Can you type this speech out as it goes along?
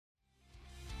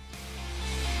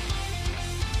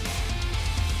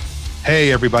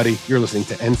Hey, everybody, you're listening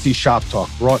to NC Shop Talk,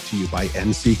 brought to you by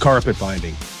NC Carpet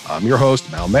Binding. I'm your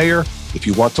host, Mal Mayer. If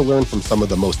you want to learn from some of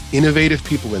the most innovative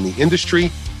people in the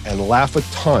industry and laugh a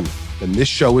ton, then this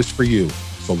show is for you.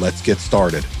 So let's get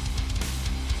started.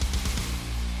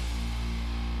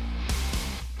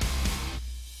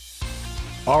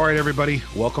 All right, everybody,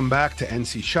 welcome back to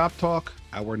NC Shop Talk.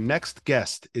 Our next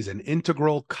guest is an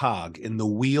integral cog in the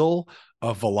wheel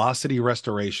of Velocity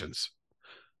Restorations.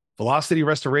 Velocity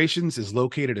Restorations is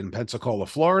located in Pensacola,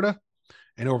 Florida,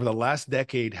 and over the last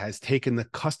decade has taken the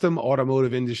custom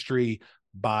automotive industry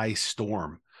by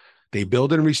storm. They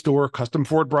build and restore custom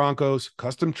Ford Broncos,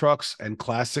 custom trucks, and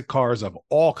classic cars of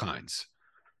all kinds.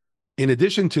 In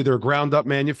addition to their ground-up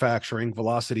manufacturing,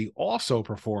 Velocity also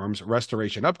performs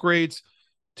restoration upgrades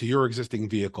to your existing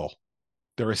vehicle.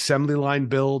 Their assembly line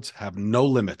builds have no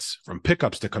limits, from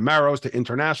pickups to Camaros to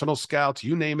international scouts,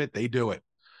 you name it, they do it.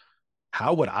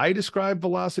 How would I describe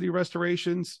Velocity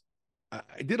Restorations?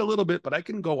 I did a little bit, but I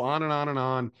can go on and on and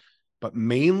on. But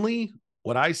mainly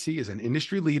what I see is an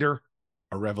industry leader,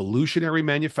 a revolutionary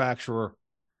manufacturer,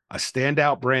 a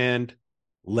standout brand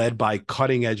led by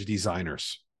cutting-edge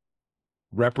designers.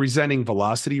 Representing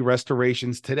Velocity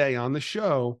Restorations today on the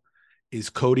show is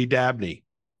Cody Dabney.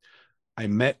 I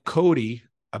met Cody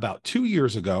about 2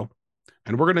 years ago,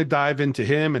 and we're going to dive into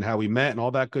him and how we met and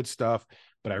all that good stuff.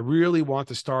 But I really want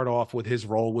to start off with his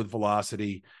role with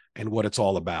Velocity and what it's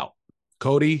all about.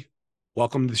 Cody,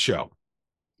 welcome to the show.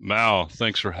 Mal,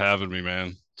 thanks for having me,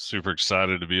 man. Super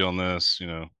excited to be on this.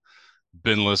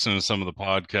 Been listening to some of the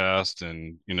podcast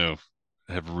and,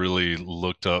 have really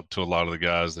looked up to a lot of the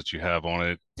guys that you have on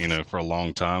it, for a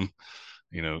long time,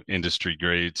 industry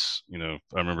greats. I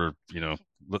remember,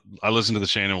 I listened to the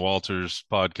Shannon Walters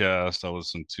podcast. I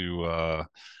listened to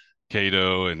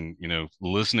Cato, and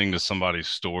listening to somebody's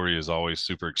story is always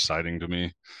super exciting to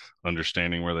me,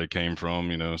 understanding where they came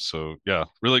from. So yeah,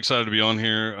 really excited to be on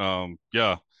here.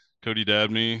 Cody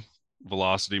Dabney,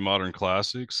 Velocity Modern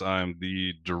Classics. I'm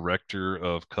the director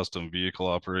of custom vehicle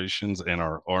operations and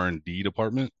our R&D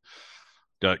department.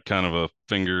 Got kind of a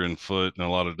finger and foot in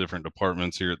a lot of different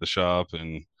departments here at the shop.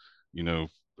 And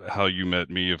how you met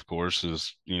me, of course,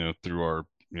 is through our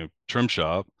trim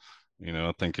shop.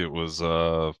 I think it was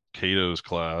Cato's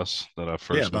class that I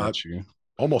first About met you.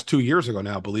 almost 2 years ago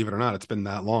now, believe it or not. It's been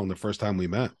that long, the first time we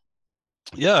met.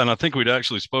 Yeah, and I think we'd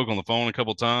actually spoke on the phone a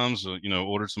couple times,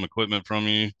 ordered some equipment from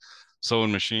you,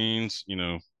 sewing machines,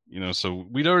 so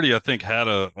we'd already, I think, had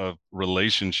a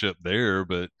relationship there,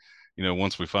 but,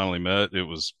 once we finally met, it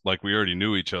was like we already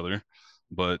knew each other.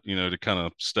 But, to kind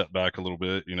of step back a little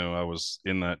bit, I was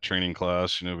in that training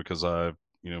class, because I,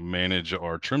 manage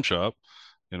our trim shop.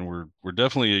 And we're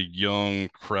definitely a young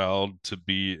crowd to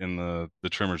be in the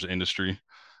trimmers industry.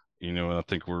 I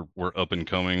think we're up and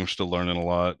coming. We're still learning a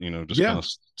lot. Just kind Yeah, of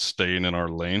staying in our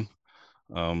lane.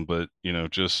 But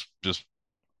just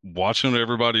watching what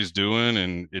everybody's doing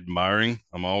and admiring.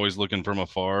 I'm always looking from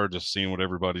afar, just seeing what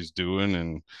everybody's doing,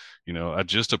 and I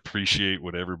just appreciate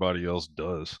what everybody else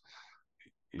does.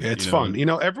 it's You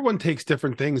know, fun. Everyone takes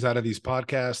different things out of these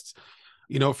podcasts.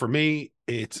 For me,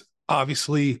 it's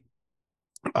obviously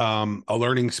a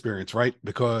learning experience, right?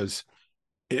 Because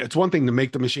it's one thing to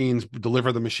make the machines,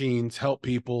 deliver the machines, help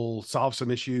people solve some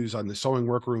issues on the sewing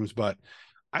workrooms, but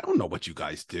I don't know what you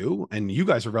guys do. And you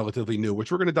guys are relatively new,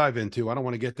 which we're going to dive into. I don't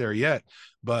want to get there yet,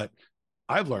 but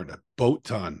I've learned a boat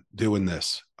ton doing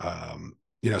this.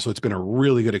 So it's been a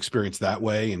really good experience that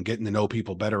way and getting to know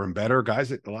people better and better.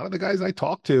 Guys, a lot of the guys I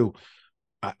talk to,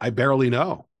 I barely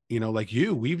know. Like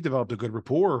you, we've developed a good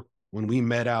rapport when we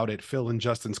met out at Phil and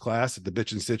Justin's class at the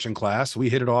Bitch and Stitching class. We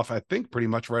hit it off, I think, pretty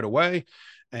much right away.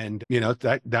 And,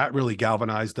 that really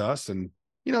galvanized us. And,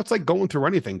 it's like going through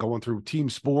anything, going through team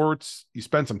sports. You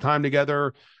spend some time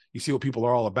together, you see what people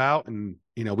are all about. And,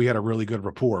 we had a really good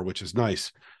rapport, which is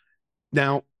nice.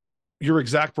 Now, your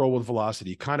exact role with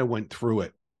Velocity kind of went through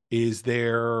it. Is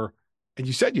there, and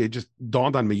you said, you just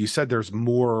dawned on me, you said there's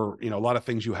more, a lot of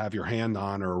things you have your hand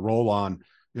on or roll on,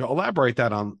 elaborate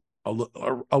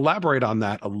on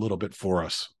that a little bit for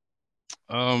us.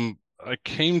 I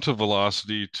came to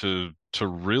Velocity to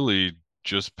really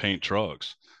just paint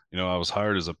trucks. I was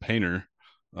hired as a painter.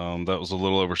 That was a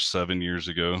little over 7 years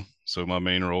ago. So my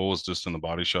main role was just in the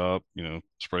body shop,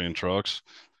 spraying trucks,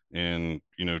 and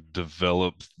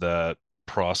develop that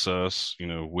process,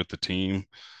 with the team,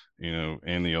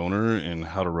 and the owner, and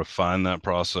how to refine that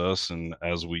process. And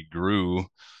as we grew,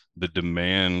 the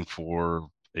demand for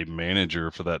a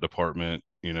manager for that department,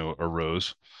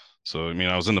 arose. So, I mean,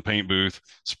 I was in the paint booth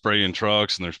spraying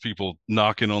trucks, and there's people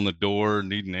knocking on the door,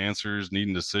 needing answers,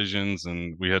 needing decisions.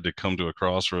 And we had to come to a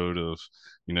crossroad of,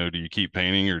 do you keep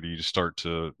painting or do you just start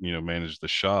to, manage the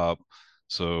shop?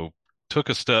 So, took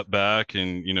a step back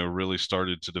and, really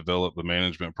started to develop the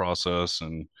management process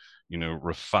and,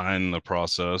 refine the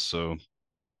process. So,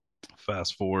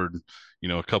 fast forward,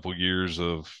 a couple years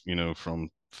of, from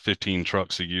 15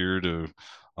 trucks a year to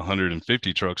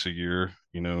 150 trucks a year,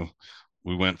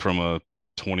 we went from a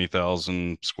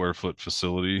 20,000 square foot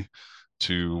facility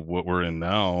to what we're in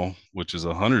now, which is a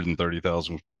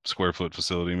 130,000 square foot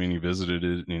facility. I mean, you visited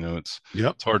it,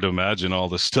 Yep. it's hard to imagine all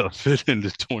this stuff fit into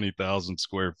 20,000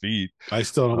 square feet. I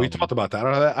still don't. We Um, talked about that.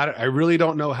 I really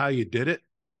don't know how you did it.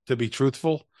 To be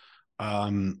truthful,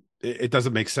 it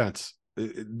doesn't make sense.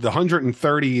 The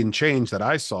 130 and change that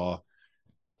I saw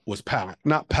was packed,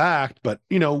 not packed, but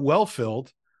well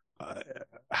filled. Uh,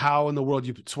 how in the world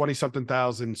you put 20 something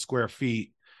thousand square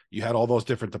feet? You had all those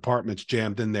different departments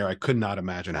jammed in there. I could not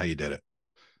imagine how you did it.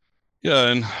 Yeah,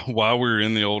 and while we were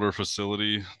in the older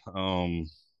facility, it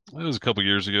was a couple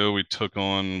years ago, we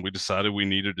decided we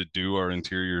needed to do our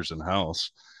interiors in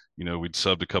house. We'd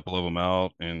subbed a couple of them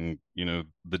out, and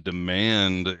the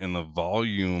demand and the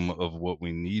volume of what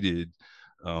we needed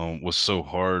was so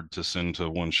hard to send to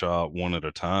one shop, one at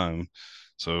a time.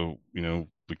 So,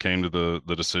 we came to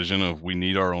the decision of we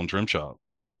need our own trim shop.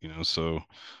 So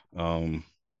um,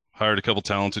 hired a couple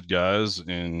talented guys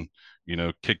and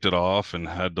kicked it off and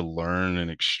had to learn an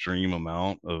extreme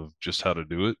amount of just how to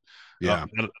do it. Uh, Yeah.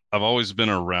 I've always been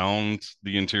around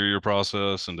the interior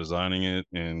process and designing it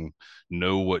and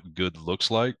know what good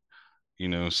looks like,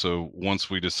 so once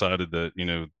we decided that,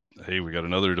 hey, we got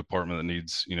another department that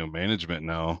needs, management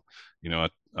now,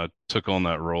 I took on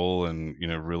that role and,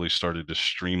 really started to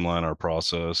streamline our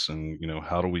process and,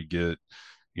 how do we get,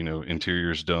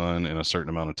 interiors done in a certain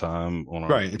amount of time on our,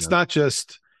 Right. It's not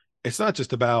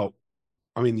just about,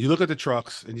 I mean, you look at the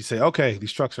trucks and you say, okay,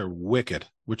 these trucks are wicked,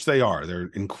 which they are. They're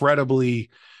incredibly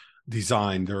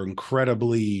designed. They're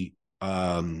incredibly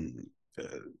uh,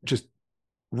 just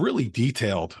really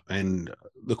detailed, and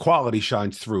the quality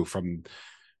shines through from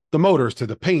the motors to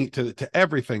the paint to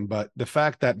everything. But the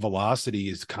fact that Velocity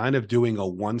is kind of doing a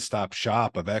one-stop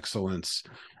shop of excellence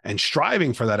and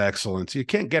striving for that excellence, you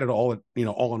can't get it all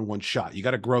in one shot. You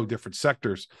got to grow different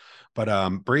sectors, but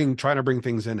trying to bring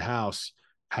things in house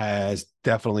has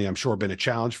definitely, I'm sure, been a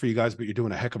challenge for you guys, but you're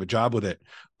doing a heck of a job with it.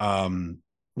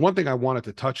 One thing I wanted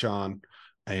to touch on,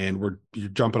 and you're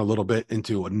jumping a little bit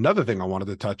into another thing I wanted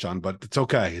to touch on, but it's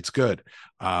okay, it's good.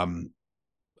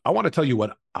 I want to tell you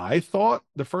what I thought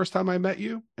the first time I met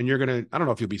you, and I don't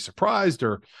know if you'll be surprised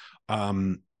or,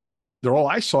 um, they're all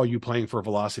I saw you playing for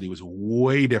Velocity was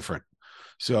way different.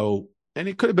 So, and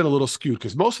it could have been a little skewed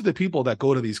because most of the people that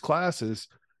go to these classes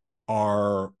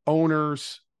are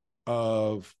owners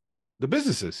of the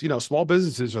businesses. Small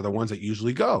businesses are the ones that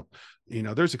usually go.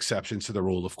 There's exceptions to the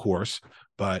rule, of course,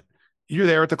 but you're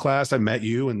there at the class. I met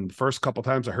you, and the first couple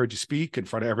times I heard you speak in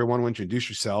front of everyone when you introduce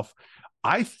yourself,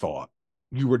 I thought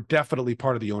you were definitely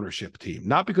part of the ownership team,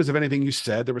 not because of anything you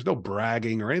said. There was no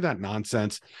bragging or any of that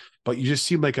nonsense, but you just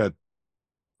seemed like a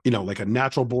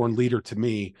natural born leader to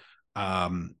me.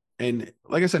 And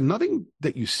like I said, nothing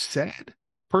that you said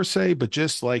per se, but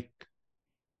just like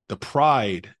the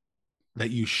pride that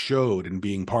you showed in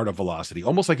being part of Velocity,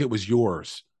 almost like it was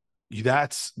yours.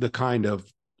 That's the kind of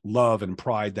love and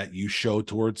pride that you showed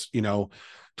towards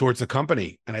the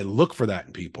company. And I look for that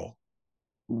in people.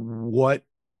 What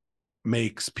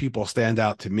makes people stand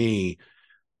out to me,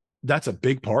 that's a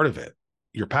big part of it.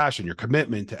 Your passion, your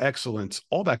commitment to excellence,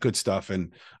 all that good stuff.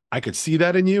 And I could see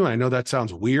that in you. And I know that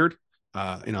sounds weird.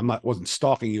 And wasn't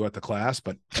stalking you at the class,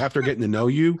 but after getting to know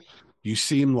you, you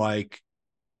seem like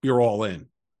you're all in.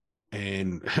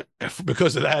 And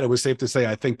because of that, it was safe to say,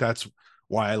 I think that's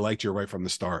why I liked you right from the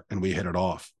start and we hit it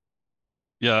off.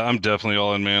 Yeah, I'm definitely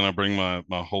all in, man. I bring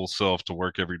my whole self to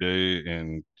work every day,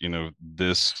 and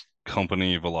this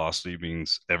company Velocity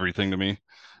means everything to me.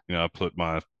 I put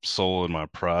my soul and my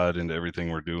pride into everything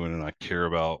we're doing, and I care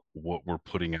about what we're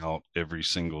putting out every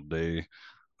single day.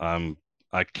 I'm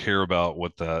I care about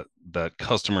what that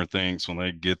customer thinks when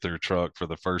they get their truck for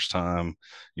the first time,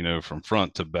 from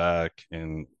front to back,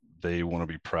 and they want to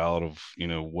be proud of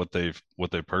what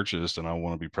they purchased, and I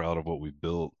want to be proud of what we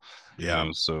built. Yeah.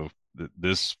 So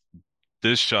this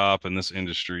shop and this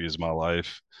industry is my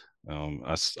life.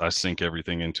 I sink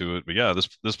everything into it. But yeah,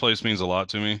 this place means a lot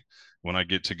to me. When I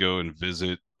get to go and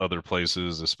visit other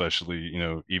places, especially,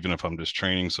 even if I'm just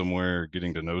training somewhere,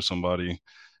 getting to know somebody,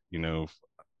 you know,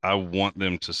 I want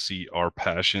them to see our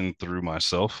passion through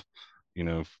myself.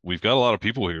 we've got a lot of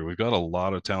people here. We've got a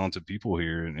lot of talented people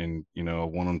here, and I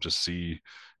want them to see,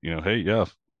 hey, yeah,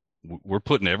 we're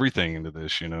putting everything into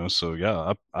this, So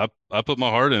yeah, I put my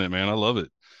heart in it, man. I love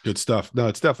it. Good stuff. No,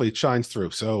 it's definitely it shines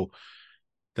through. So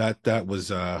that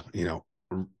was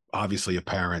obviously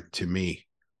apparent to me.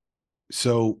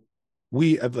 So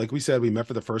we, like we said, we met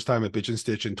for the first time at Bitch and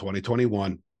Stitch in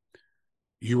 2021.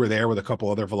 You were there with a couple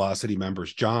other Velocity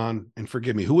members, John, and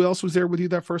forgive me, who else was there with you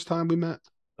that first time we met?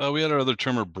 We had our other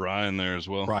trimmer Brian there as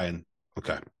well. Brian.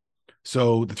 Okay.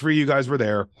 So the three of you guys were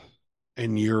there,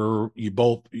 and you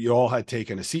all had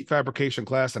taken a seat fabrication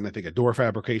class and I think a door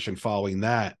fabrication following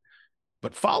that.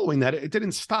 But following that, it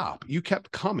didn't stop. You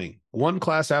kept coming, one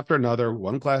class after another,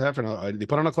 one class after another. They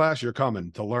put on a class, you're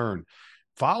coming to learn.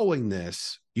 Following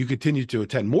this, you continued to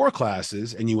attend more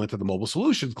classes and you went to the mobile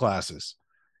solutions classes.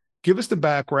 Give us the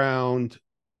background.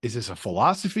 Is this a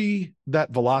philosophy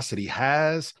that Velocity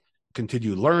has?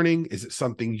 Continue learning? Is it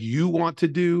something you want to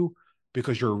do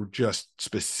because you're just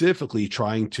specifically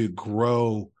trying to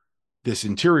grow this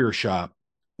interior shop?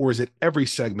 Or is it every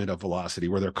segment of Velocity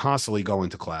where they're constantly going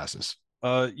to classes?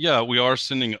 We are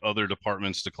sending other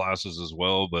departments to classes as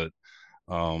well, but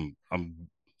I'm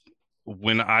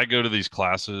when I go to these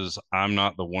classes, I'm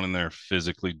not the one in there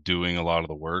physically doing a lot of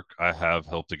the work. I have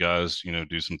helped the guys,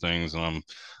 do some things, and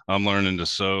I'm learning to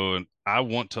sew, and I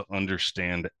want to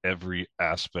understand every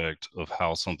aspect of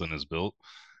how something is built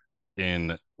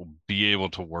and be able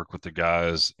to work with the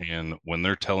guys. And when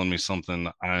they're telling me something,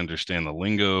 I understand the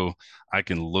lingo. I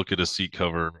can look at a seat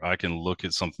cover, I can look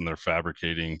at something they're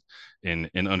fabricating and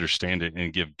understand it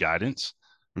and give guidance.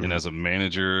 And Mm-hmm. as a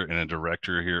manager and a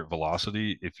director here at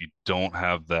Velocity, if you don't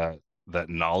have that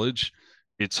knowledge,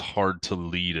 it's hard to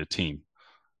lead a team.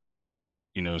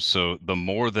 So the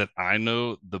more that I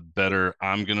know, the better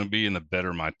I'm going to be and the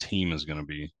better my team is going to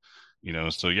be.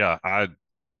 So yeah,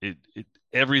 it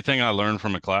everything I learned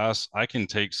from a class, I can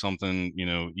take something,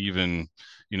 even,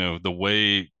 the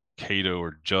way Cato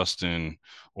or Justin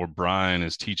or Brian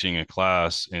is teaching a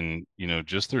class, and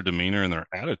just their demeanor and their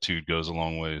attitude goes a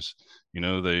long ways.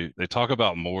 They talk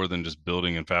about more than just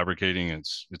building and fabricating.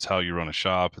 It's how you run a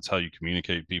shop, it's how you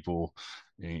communicate people,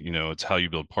 it's how you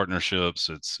build partnerships,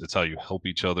 it's how you help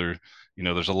each other.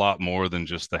 There's a lot more than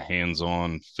just the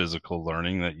hands-on physical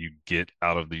learning that you get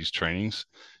out of these trainings,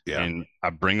 Yeah. and I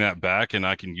bring that back and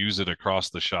I can use it across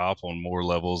the shop on more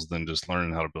levels than just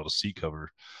learning how to build a seat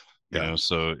cover. Yeah.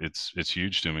 So it's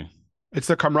huge to me. It's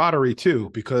the camaraderie too,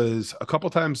 because a couple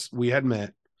times we had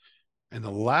met, and the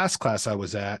last class I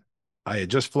was at, I had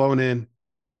just flown in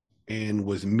and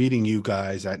was meeting you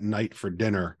guys at night for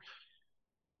dinner.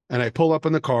 And I pull up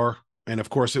in the car, and of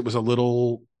course it was a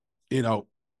little, you know,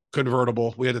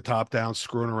 convertible. We had the top down,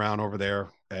 screwing around over there.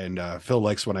 And Phil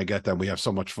likes when I get them. We have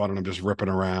so much fun, and I'm just ripping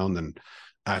around and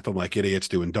acting like idiots,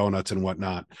 doing donuts and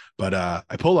whatnot. But I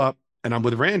pull up, and I'm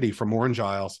with Randy from Orange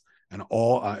Isles, and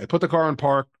I put the car in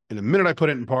park. And the minute I put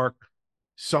it in park,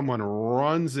 someone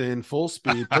runs in full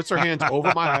speed, puts their hands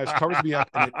over my eyes, covers me up,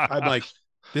 and I'm like,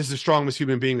 this is the strongest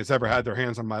human being that's ever had their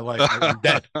hands on my life. I'm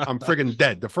dead. I'm friggin'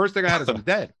 dead. The first thing I had is I'm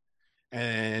dead.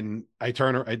 And I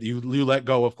turn, you let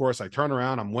go, of course. I turn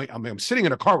around. I'm sitting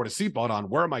in a car with a seatbelt on.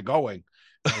 Where am I going?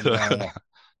 And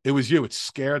it was you. It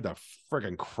scared the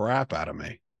friggin' crap out of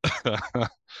me.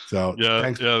 So Yeah,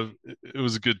 thanks. yeah, it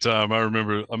was a good time. I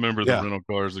remember the Yeah, rental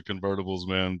cars, the convertibles,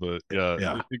 man. But yeah,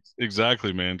 yeah,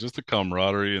 exactly, man. Just the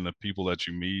camaraderie and the people that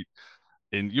you meet,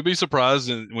 and you'll be surprised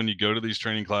when you go to these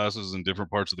training classes in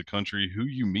different parts of the country who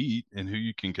you meet and who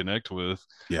you can connect with,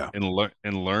 yeah,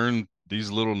 and learn these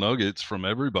little nuggets from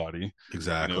everybody,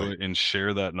 exactly. and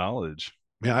share that knowledge.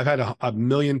 Yeah, I've had a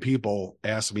million people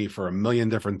ask me for a million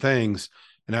different things,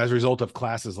 and as a result of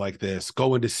classes like this,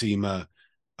 going to SEMA,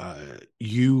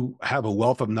 you have a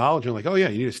wealth of knowledge. You're like, oh yeah,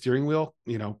 you need a steering wheel.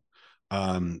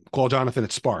 Call Jonathan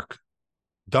at Spark.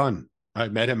 Done. I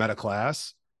met him at a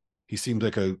class. He seemed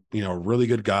like a really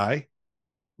good guy.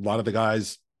 A lot of the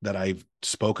guys that I've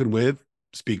spoken with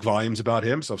speak volumes about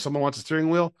him. So if someone wants a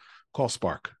steering wheel, call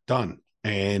Spark. Done.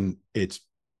 And it's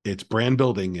brand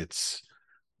building. It's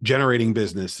generating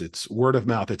business. It's word of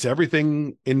mouth. It's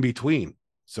everything in between.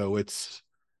 So it's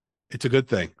a good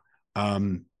thing.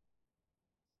 Um,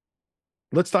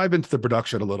 let's dive into the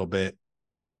production a little bit.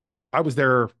 I was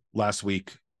there last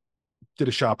week, did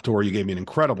a shop tour. You gave me an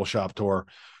incredible shop tour,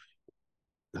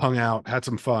 hung out, had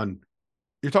some fun.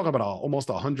 You're talking about almost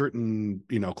 100 and,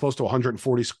 close to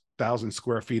 140,000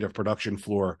 square feet of production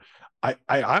floor. I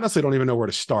honestly don't even know where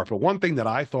to start. But one thing that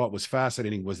I thought was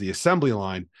fascinating was the assembly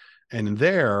line. And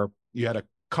there you had a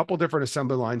couple different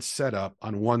assembly lines set up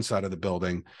on one side of the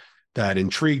building that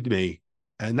intrigued me.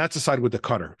 And that's the side with the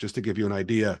cutter, just to give you an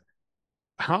idea.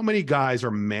 how many guys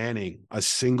are manning a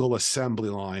single assembly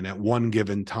line at one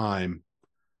given time?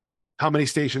 How many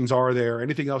stations are there?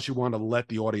 Anything else you want to let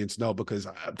the audience know? Because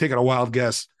I'm taking a wild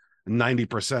guess,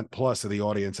 90% plus of the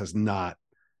audience does not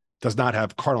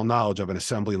have carnal knowledge of an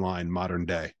assembly line modern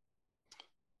day.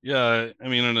 Yeah, I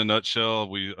mean, in a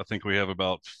nutshell, I think we have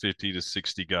about 50 to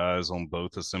 60 guys on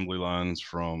both assembly lines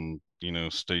from,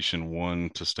 station 1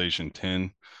 to station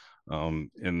 10.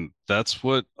 And that's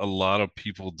what a lot of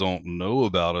people don't know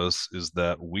about us is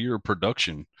that we are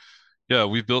production. Yeah,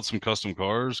 we've built some custom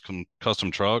cars, custom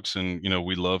trucks, and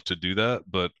we love to do that,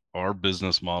 but our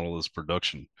business model is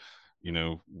production.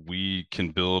 We can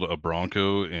build a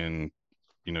Bronco in,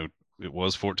 you know, it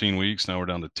was 14 weeks, now we're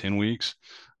down to 10 weeks.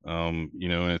 And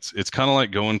it's kind of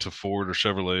like going to Ford or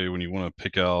Chevrolet when you want to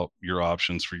pick out your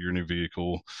options for your new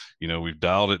vehicle. We've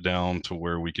dialed it down to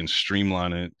where we can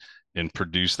streamline it and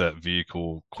produce that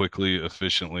vehicle quickly,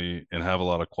 efficiently, and have a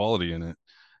lot of quality in it.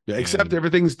 Yeah, except And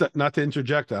everything's not to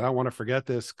interject. I don't want to forget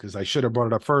this because I should have brought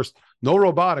it up first. No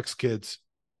robotics, kids.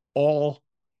 All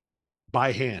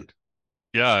by hand.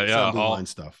 yeah, yeah, Assembly line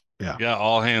stuff. Yeah.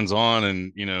 all hands on.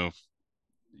 And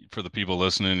for the people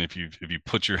listening, if you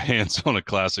put your hands on a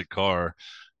classic car,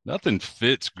 nothing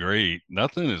fits great,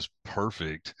 nothing is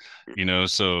perfect.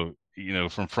 So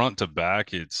from front to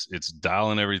back, it's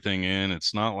dialing everything in.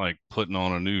 It's not like putting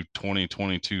on a new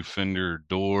 2022 fender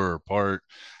door or part.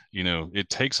 It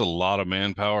takes a lot of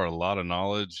manpower, a lot of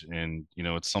knowledge, and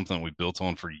it's something we built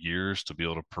on for years to be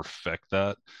able to perfect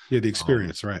that. Yeah, the um,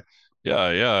 experience, right?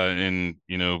 yeah, and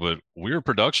but we're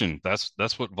production.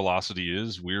 That's what Velocity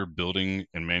is. We're building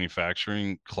and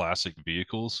manufacturing classic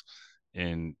vehicles,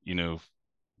 and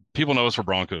people know us for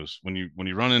Broncos. When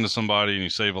you run into somebody and you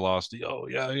say Velocity, oh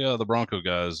yeah, yeah, the Bronco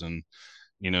guys, and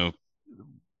you know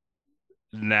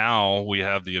now we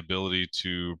have the ability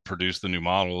to produce the new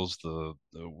models.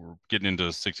 We're getting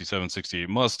into 67, 68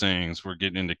 Mustangs. We're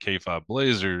getting into K5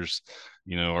 Blazers,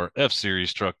 our F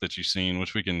series truck that you've seen,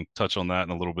 which we can touch on that in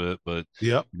a little bit. But,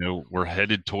 Yep. we're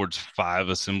headed towards 5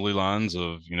 assembly lines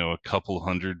of, a couple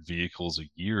hundred vehicles a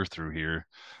year through here.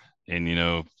 And,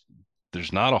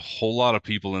 there's not a whole lot of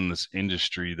people in this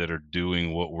industry that are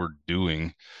doing what we're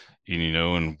doing.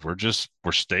 And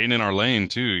we're staying in our lane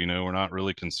too. We're not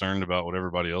really concerned about what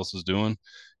everybody else is doing.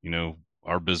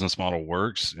 Our business model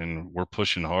works and we're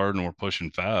pushing hard and we're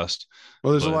pushing fast.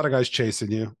 Well, there's a But lot of guys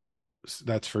chasing you.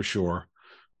 That's for sure.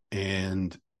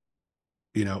 And,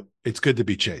 it's good to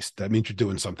be chased. That means you're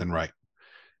doing something right.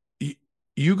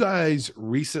 You guys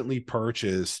recently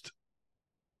purchased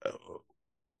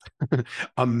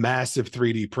a massive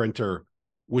 3D printer,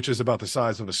 which is about the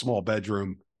size of a small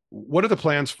bedroom. What are the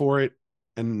plans for it?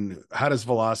 And how does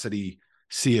Velocity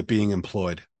see it being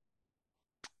employed?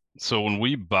 so when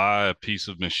we buy a piece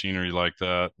of machinery like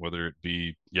that, whether it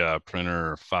be, yeah, a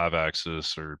printer or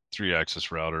 5-axis or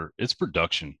 3-axis router, it's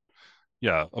production.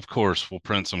 Yeah, of course, we'll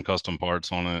print some custom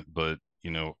parts on it, but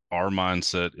our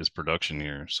mindset is production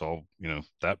here. So,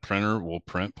 that printer will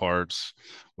print parts,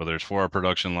 whether it's for our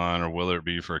production line or whether it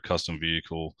be for a custom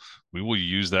vehicle. We will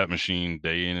use that machine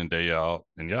day in and day out.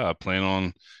 And yeah, I plan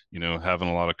on, having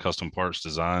a lot of custom parts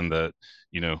designed that,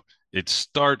 it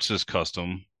starts as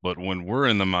custom, but when we're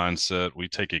in the mindset, we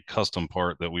take a custom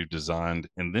part that we've designed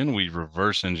and then we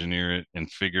reverse engineer it and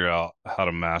figure out how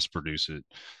to mass produce it.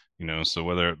 So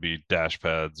whether it be dash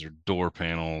pads or door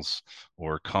panels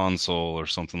or console or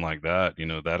something like that,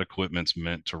 that equipment's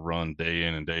meant to run day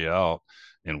in and day out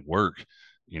and work.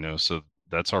 So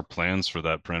that's our plans for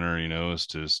that printer,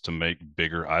 is to make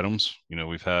bigger items.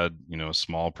 We've had, a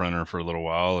small printer for a little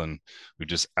while and we've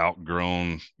just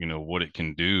outgrown, what it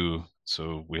can do.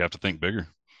 So we have to think bigger.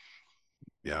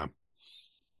 Yeah. A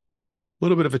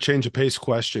little bit of a change of pace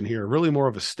question here, really more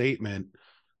of a statement,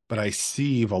 but I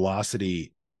see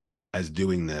Velocity as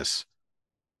doing this.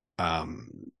 It's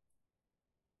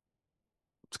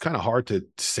kind of hard to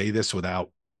say this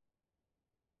without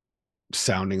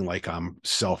sounding like I'm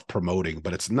self-promoting,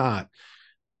 but it's not.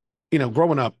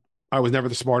 Growing up, I was never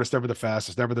the smartest, never the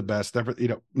fastest, never the best,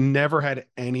 never had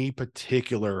any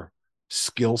particular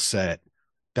skill set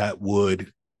that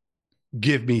would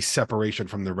give me separation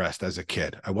from the rest as a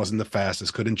kid. I wasn't the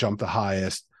fastest, couldn't jump the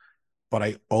highest, but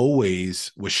I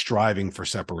always was striving for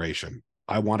separation.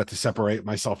 I wanted to separate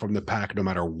myself from the pack no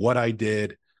matter what I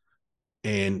did.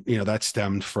 And, that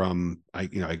stemmed from,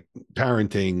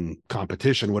 parenting,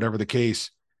 competition, whatever the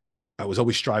case. I was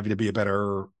always striving to be a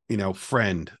better,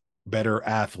 friend, better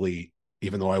athlete,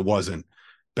 even though I wasn't,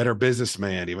 better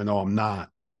businessman, even though I'm not,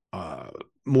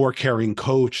 more caring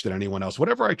coach than anyone else.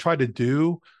 Whatever I tried to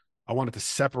do, I wanted to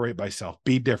separate myself,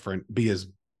 be different, be as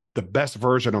the best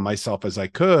version of myself as I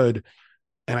could.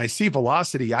 And I see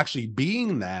Velocity actually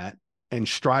being that and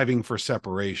striving for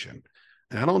separation.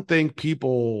 And I don't think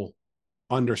people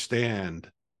understand,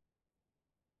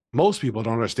 most people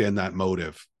don't understand that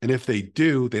motive. And if they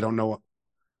do, they don't know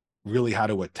really how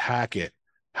to attack it.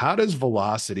 How does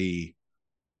Velocity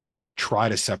try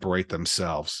to separate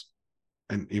themselves?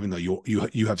 And even though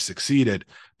you have succeeded,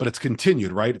 but it's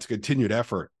continued, right? It's a continued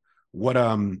effort. What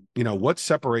what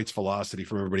separates Velocity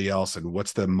from everybody else, and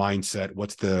what's the mindset?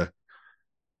 What's the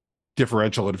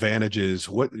differential advantages?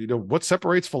 What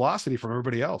separates Velocity from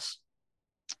everybody else?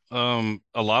 A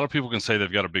lot of people can say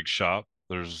they've got a big shop.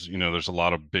 There's a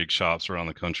lot of big shops around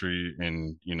the country,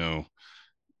 and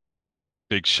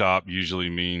big shop usually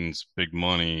means big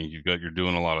money. You're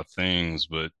doing a lot of things,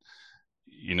 but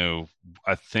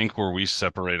I think where we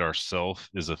separate ourselves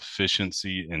is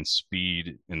efficiency and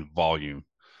speed and volume.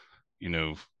 You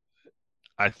know,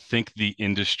 I think the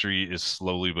industry is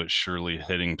slowly but surely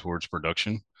heading towards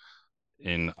production,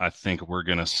 and I think we're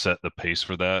going to set the pace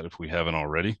for that if we haven't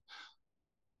already.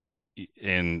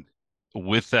 And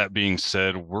with that being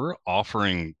said, we're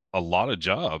offering a lot of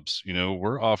jobs.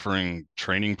 We're offering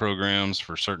training programs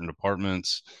for certain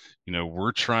departments.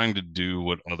 We're trying to do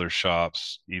what other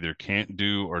shops either can't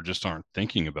do or just aren't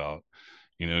thinking about.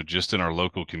 Just in our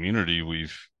local community, we're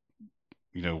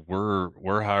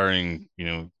hiring,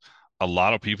 a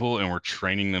lot of people, and we're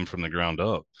training them from the ground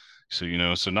up. So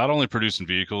not only producing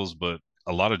vehicles, but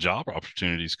a lot of job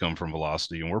opportunities come from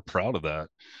Velocity, and we're proud of that.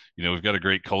 We've got a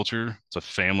great culture. It's a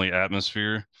family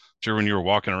atmosphere. Sure, when you were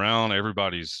walking around,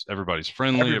 everybody's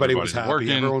friendly, Everybody was everybody's happy. working.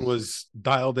 Everyone was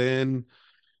dialed in.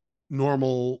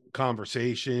 Normal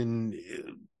conversation.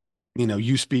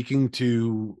 You speaking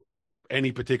to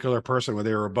any particular person, whether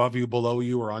they're above you, below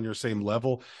you, or on your same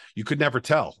level, you could never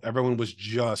tell. Everyone was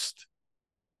just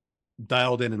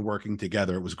dialed in and working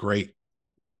together. It was great.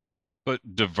 But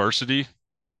diversity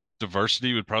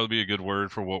would probably be a good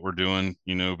word for what we're doing,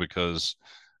 because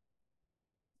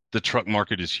the truck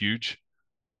market is huge,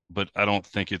 but I don't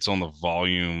think it's on the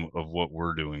volume of what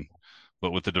we're doing.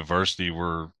 But with the diversity,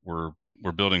 we're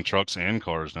building trucks and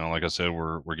cars now. Like I said,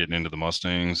 we're getting into the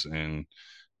Mustangs, and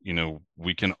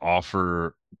we can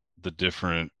offer the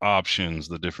different options,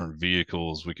 the different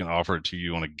vehicles. We can offer it to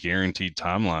you on a guaranteed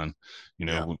timeline.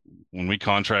 Yeah. When we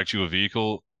contract you a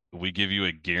vehicle, we give you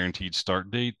a guaranteed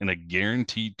start date and a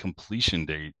guaranteed completion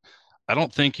date. I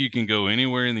don't think you can go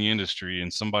anywhere in the industry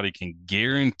and somebody can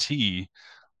guarantee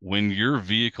when your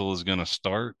vehicle is going to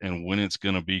start and when it's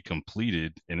going to be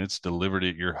completed and it's delivered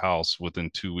at your house within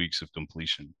 2 weeks of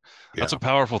completion. That's Yeah. a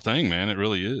powerful thing, man. It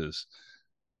really is.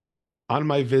 On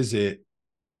my visit,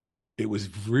 it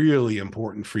was really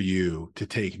important for you to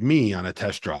take me on a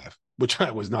test drive, which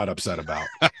I was not upset about.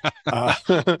 Uh,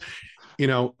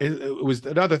 it was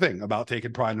another thing about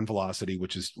taking pride in Velocity,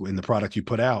 which is in the product you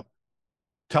put out.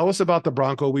 Tell us about the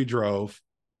Bronco we drove,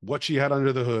 what she had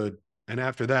under the hood, and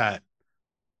after that,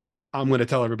 I'm going to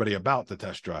tell everybody about the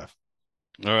test drive.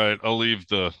 All right, I'll leave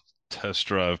the test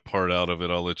drive part out of it.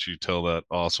 I'll let you tell that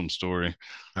awesome story.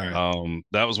 All right.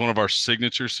 That was one of our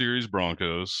signature series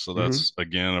Broncos. So Mm-hmm. that's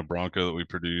again a Bronco that we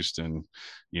produced in,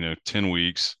 10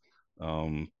 weeks.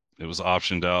 It was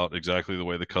optioned out exactly the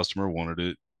way the customer wanted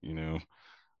it.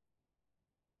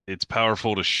 It's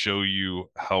powerful to show you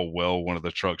how well one of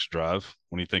the trucks drive.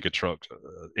 When you think a truck,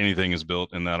 anything is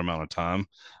built in that amount of time.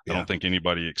 I Yeah. don't think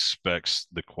anybody expects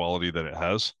the quality that it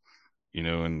has.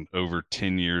 And over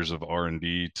 10 years of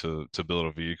R&D to build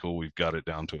a vehicle, we've got it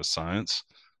down to a science.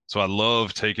 So I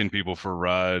love taking people for a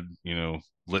ride,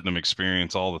 letting them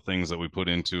experience all the things that we put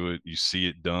into it. You see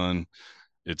it done.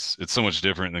 It's so much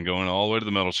different than going all the way to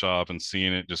the metal shop and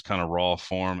seeing it just kind of raw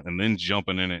form and then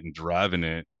jumping in it and driving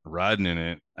it, riding in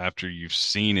it after you've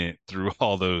seen it through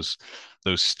all those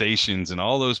stations and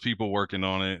all those people working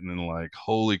on it, and then like,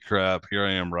 holy crap, here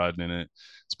I am riding in it.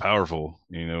 It's powerful.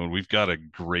 We've got a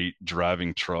great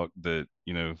driving truck that,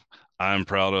 I'm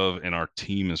proud of and our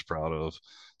team is proud of.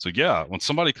 So yeah, when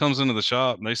somebody comes into the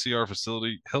shop and they see our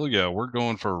facility, hell yeah, we're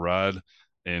going for a ride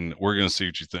and we're going to see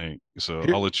what you think. So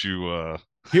Here, I'll let you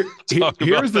here, talk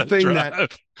here's about the that thing that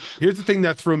drive. here's the thing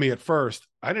that threw me at first.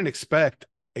 I didn't expect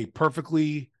a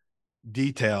perfectly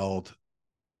detailed,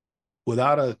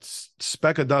 without a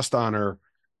speck of dust on her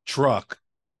truck,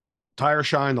 tire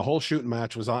shine, the whole shooting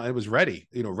match was on. It was ready,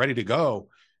 ready to go.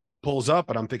 Pulls up,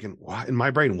 and I'm thinking, why in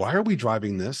my brain, why are we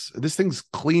driving this? This thing's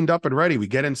cleaned up and ready. We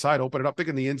get inside, open it up,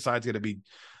 thinking the inside's going to be,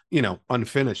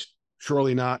 unfinished.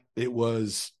 Surely not. It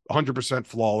was 100%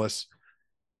 flawless.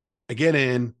 I get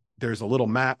in, there's a little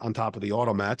mat on top of the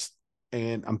auto mats.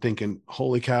 And I'm thinking,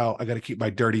 holy cow, I got to keep my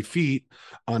dirty feet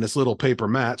on this little paper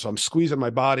mat. So I'm squeezing my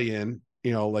body in,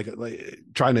 like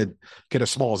trying to get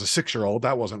as small as a 6-year-old.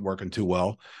 That wasn't working too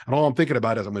well. And all I'm thinking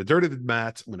about is I'm going to dirty the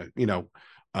mats. I'm going to,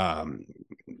 um,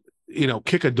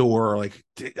 kick a door. Like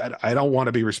I don't want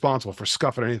to be responsible for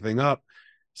scuffing anything up.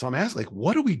 So I'm asking, like,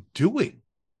 what are we doing?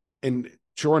 And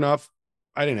sure enough,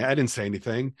 I didn't say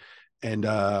anything. And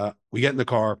we get in the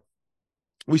car,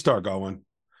 we start going.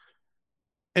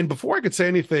 And before I could say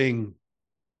anything,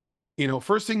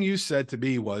 first thing you said to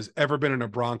me was, ever been in a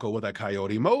Bronco with a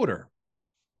Coyote motor?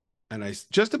 And I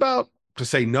just about to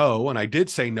say no. And I did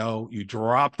say no. You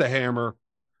drop the hammer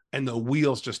and the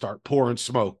wheels just start pouring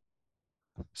smoke.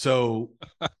 So,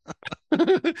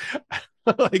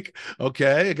 like,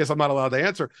 okay, I guess I'm not allowed to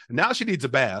answer. Now she needs a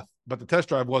bath, but the test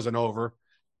drive wasn't over.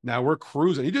 Now we're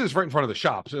cruising. You do this right in front of the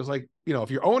shop. So it's like,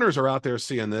 if your owners are out there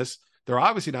seeing this, they're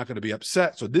obviously not going to be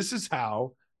upset. So this is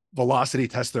how Velocity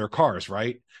tests their cars,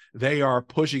 right? They are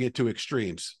pushing it to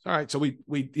extremes. All right. So we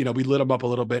lit them up a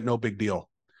little bit, no big deal.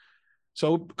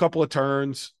 So a couple of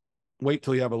turns, wait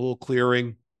till you have a little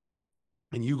clearing,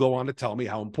 and you go on to tell me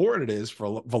how important it is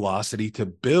for Velocity to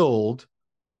build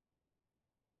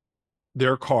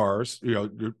their cars,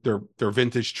 their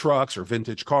vintage trucks or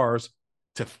vintage cars,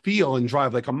 to feel and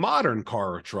drive like a modern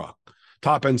car or truck.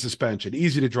 Top end suspension,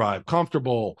 easy to drive,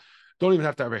 comfortable. Don't even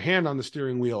have to have a hand on the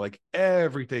steering wheel. Like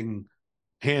everything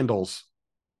handles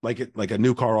like a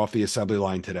new car off the assembly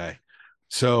line today.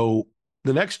 So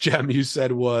the next gem you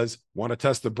said was, want to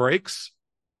test the brakes?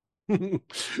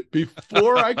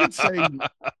 Before I could say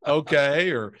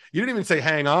okay, or you didn't even say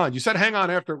hang on. You said hang on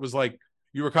after it was like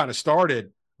you were kind of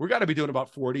started. We got to be doing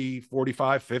about 40,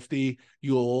 45, 50.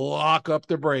 You lock up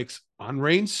the brakes on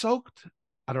rain soaked,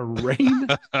 on a rain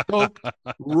soaked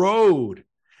road.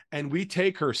 And we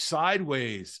take her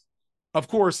sideways. Of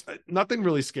course, nothing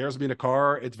really scares me in a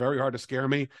car. It's very hard to scare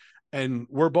me. And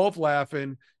we're both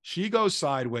laughing. She goes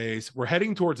sideways. We're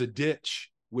heading towards a ditch,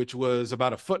 which was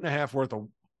about a foot and a half worth of,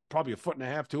 probably a foot and a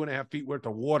half, 2.5 feet worth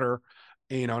of water,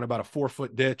 in about a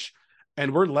 4-foot ditch.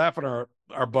 And we're laughing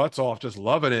our butts off, just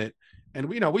loving it. And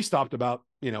we stopped about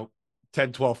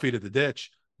 10, 12 feet of the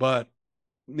ditch. But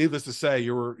needless to say,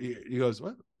 he goes,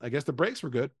 well, I guess the brakes were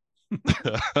good.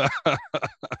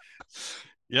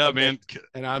 Yeah, man.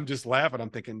 And I'm just laughing. I'm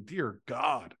thinking, dear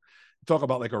God, talk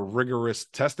about like a rigorous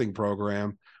testing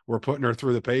program. We're putting her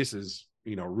through the paces,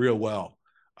 real well.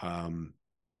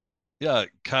 Yeah,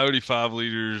 Coyote 5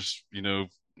 liters,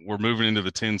 we're moving into the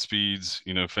 10 speeds.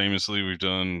 Famously, we've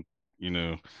done,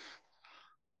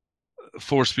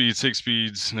 4 speeds, 6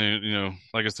 speeds,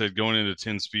 like I said, going into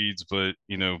 10 speeds, but,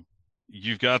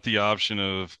 you've got the option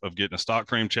of getting a stock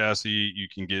frame chassis. You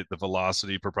can get the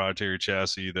Velocity proprietary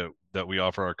chassis that we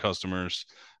offer our customers.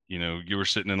 You were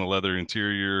sitting in a leather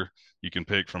interior. You can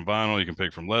pick from vinyl, you can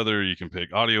pick from leather, you can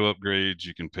pick audio upgrades,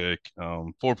 you can pick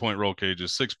 4-point roll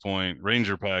cages, 6-point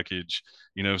Ranger package.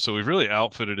 So we've really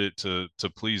outfitted it to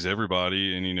please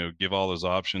everybody, and give all those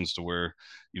options to where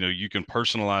you can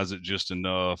personalize it just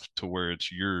enough to where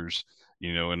it's yours.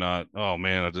 And not, oh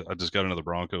man, I just got another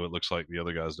Bronco. It looks like the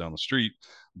other guy's down the street.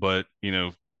 But,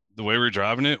 the way we're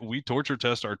driving it, we torture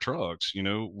test our trucks.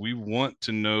 We want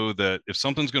to know that if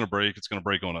something's going to break, it's going to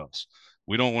break on us.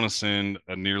 We don't want to send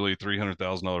a nearly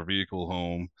 $300,000 vehicle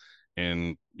home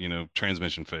and,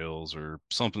 transmission fails or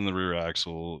something in the rear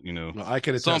axle, Well, I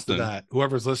can attest to that.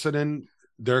 Whoever's listening,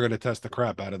 they're going to test the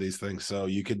crap out of these things. So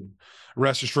you can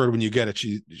rest assured when you get it,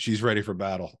 she's ready for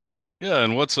battle. Yeah,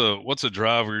 and what's a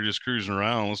drive where you're just cruising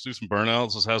around? Let's do some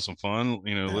burnouts. Let's have some fun.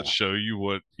 Yeah. Let's show you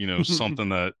what something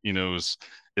that is.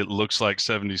 It looks like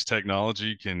 '70s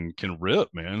technology can rip,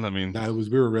 man. I mean,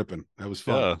 we were ripping. That was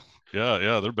fun.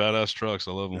 Yeah. They're badass trucks.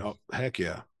 I love them. Oh, heck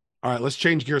yeah! All right, let's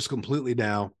change gears completely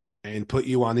now and put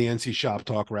you on the NC Shop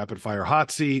Talk Rapid Fire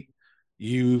hot seat.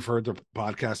 You've heard the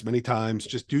podcast many times.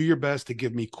 Just do your best to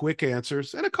give me quick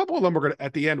answers, and a couple of them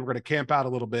at the end we're gonna camp out a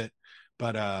little bit.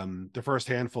 But the first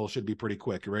handful should be pretty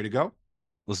quick. You ready to go?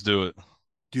 Let's do it.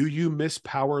 Do you miss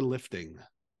powerlifting?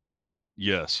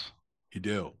 Yes. You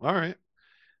do. All right.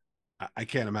 I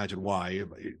can't imagine why.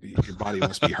 Your body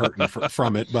must be hurting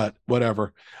from it, but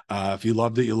whatever. If you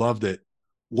loved it, you loved it.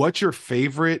 What's your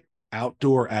favorite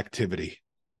outdoor activity?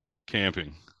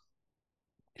 Camping.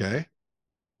 Okay.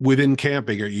 Within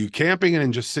camping, are you camping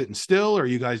and just sitting still, or are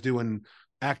you guys doing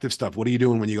active stuff? What are you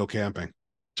doing when you go camping?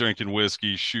 Drinking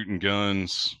whiskey, shooting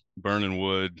guns, burning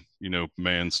wood,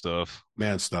 man stuff.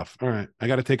 Man stuff. All right. I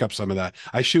got to take up some of that.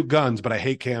 I shoot guns, but I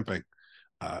hate camping.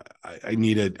 I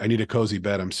need a cozy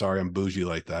bed. I'm sorry. I'm bougie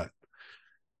like that.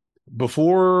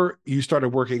 Before you started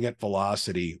working at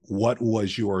Velocity, what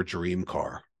was your dream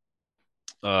car?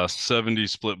 70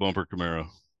 split bumper Camaro.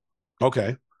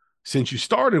 Okay. Since you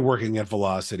started working at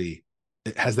Velocity,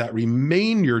 Has that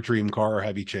remained your dream car, or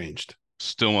have you changed?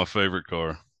 Still my favorite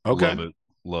car. Okay. Love it.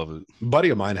 Love it. A buddy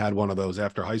of mine had one of those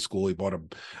after high school. He bought a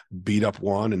beat up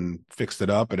one and fixed it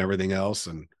up and everything else.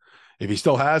 And if he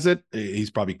still has it,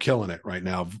 he's probably killing it right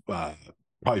now.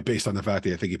 Probably based on the fact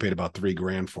that I think he paid about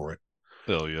 $3,000 for it.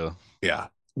 Hell yeah. Yeah.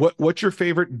 What's your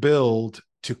favorite build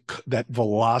that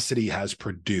Velocity has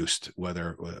produced?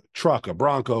 Whether a truck, a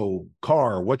Bronco,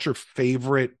 car. What's your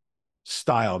favorite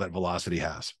style that Velocity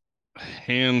has?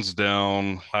 Hands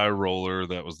down, high roller.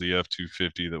 That was the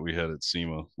F-250 that we had at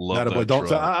SEMA. Love That a boy. that Don't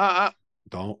truck.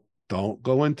 don't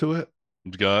go into it.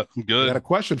 I'm I got good. a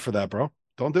question for that, bro.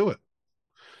 Don't do it.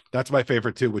 That's my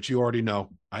favorite too, which you already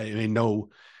know. I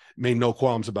made no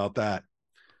qualms about that.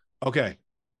 Okay.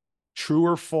 True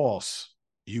or false?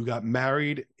 You got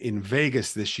married in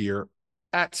Vegas this year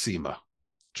at SEMA.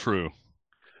 True.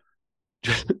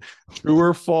 True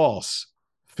or false?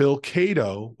 Phil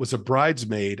Cato was a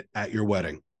bridesmaid at your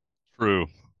wedding. True.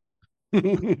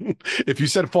 If you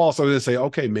said false, I was going to say,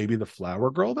 okay, maybe the flower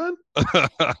girl then.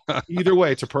 Either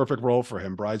way, it's a perfect role for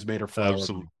him, bridesmaid or flower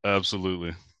girl.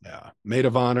 Absolutely. Yeah. Maid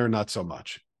of honor, not so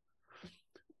much.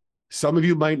 Some of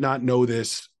you might not know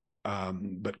this,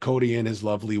 but Cody and his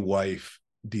lovely wife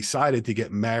decided to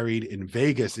get married in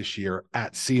Vegas this year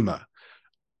at SEMA.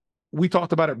 We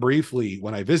talked about it briefly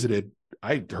when I visited.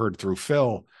 I heard through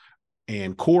Phil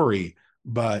and Corey,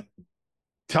 but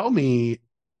tell me,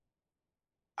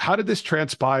 how did this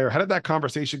transpire? How did that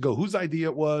conversation go? Whose idea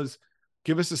it was?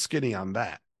 Give us a skinny on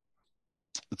that.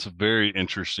 It's a very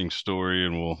interesting story,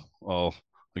 and I'll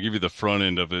give you the front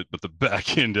end of it, but the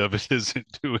back end of it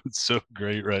isn't doing so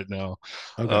great right now.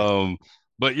 Okay.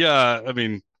 But yeah, I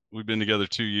mean, we've been together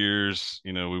 2 years.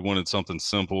 We wanted something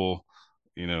simple.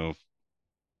 You know,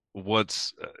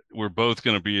 we're both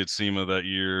going to be at SEMA that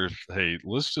year. Hey,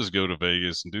 let's just go to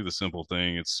Vegas and do the simple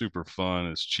thing. It's super fun.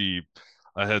 It's cheap.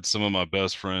 I had some of my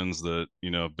best friends that,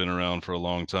 have been around for a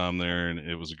long time there, and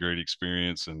it was a great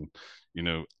experience. And, you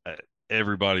know,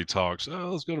 everybody talks,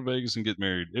 oh, let's go to Vegas and get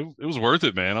married. It was worth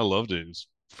it, man. I loved it. It was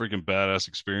a freaking badass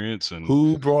experience. And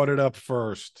who brought it up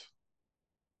first?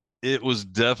 it was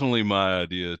definitely my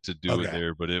idea to do it Okay.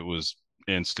 there, but it was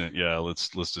instant. Yeah, let's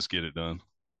just get it done.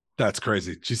 That's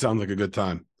crazy. She sounds like a good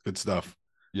time. Good stuff.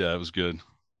 Yeah, it was good.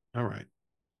 All right.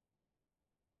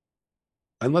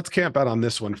 And let's camp out on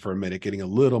this one for a minute, getting a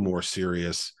little more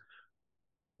serious.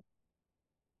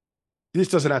 This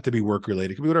doesn't have to be work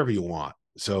related. It can be whatever you want.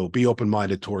 So be open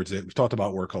minded towards it. We've talked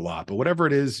about work a lot, but whatever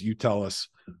it is, you tell us,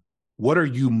 what are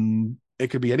you, it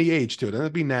could be any age to it. It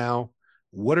doesn't be now.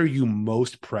 What are you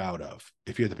most proud of?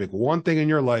 If you had to pick one thing in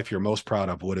your life you're most proud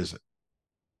of, what is it?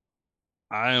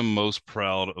 I am most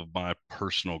proud of my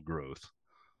personal growth.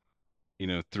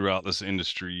 Throughout this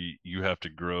industry, you have to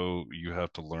grow, you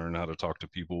have to learn how to talk to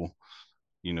people,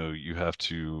 you have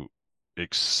to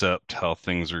accept how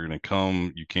things are going to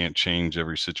come. You can't change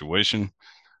every situation.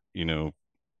 You know,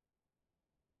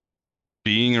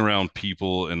 being around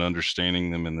people and understanding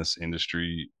them in this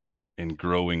industry and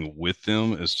growing with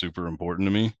them is super important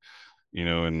to me.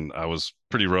 And I was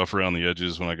pretty rough around the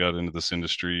edges when I got into this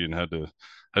industry and had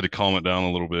to calm it down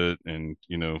a little bit and,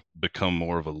 become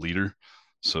more of a leader.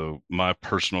 So my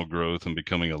personal growth and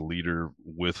becoming a leader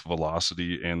with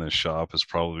Velocity and the shop is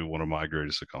probably one of my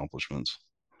greatest accomplishments.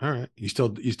 All right. You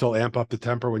still amp up the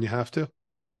temper when you have to?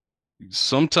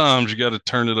 Sometimes you got to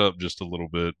turn it up just a little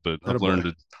bit, but Not a I've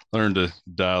boy. learned to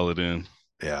dial it in.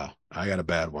 Yeah, I got a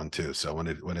bad one too. So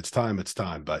when it's time, it's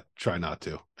time, but try not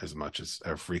to as much as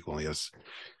frequently as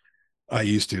I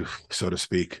used to, so to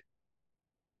speak.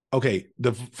 Okay,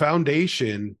 the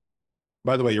foundation,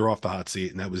 by the way, you're off the hot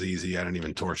seat and that was easy. I didn't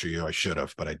even torture you. I should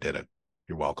have, but I didn't.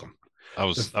 You're welcome. I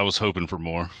was hoping for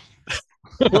more.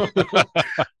 The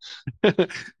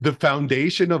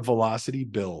foundation of Velocity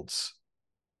builds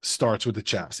starts with the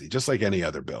chassis, just like any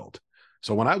other build.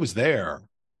 So when I was there,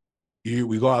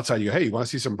 we go outside. You go, hey, you want to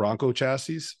see some Bronco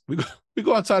chassis? We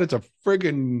go outside. It's a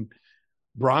friggin'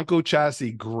 Bronco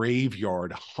chassis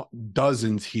graveyard.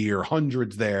 Dozens here,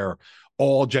 hundreds there,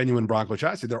 all genuine Bronco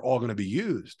chassis. They're all going to be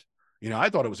used. I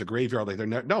thought it was a graveyard. Like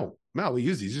no, we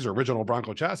use these. These are original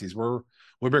Bronco chassis.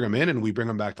 We bring them in and we bring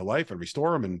them back to life and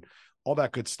restore them and all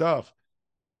that good stuff.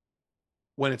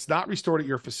 When it's not restored at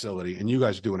your facility, and you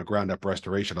guys are doing a ground up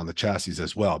restoration on the chassis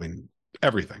as well. I mean,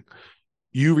 everything.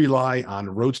 You rely on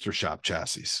Roadster Shop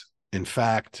chassis. In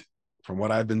fact, from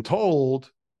what I've been told,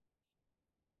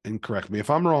 and correct me if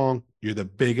I'm wrong, you're the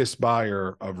biggest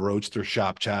buyer of Roadster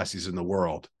Shop chassis in the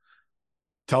world.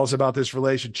 Tell us about this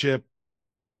relationship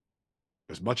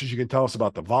as much as you can tell us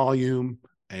about the volume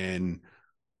and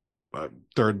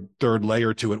third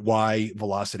layer to it, why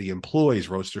Velocity employs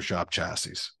Roadster Shop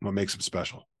chassis. What makes them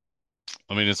special?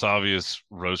 I mean, it's obvious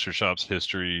Roadster Shop's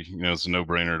history. It's a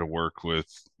no-brainer to work with.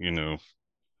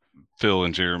 Phil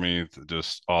and Jeremy,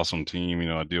 just awesome team.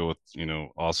 I deal with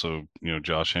also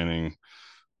Josh Henning,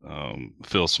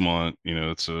 Phil Smunt.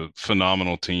 It's a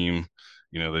phenomenal team.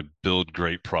 They build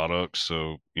great products.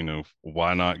 So,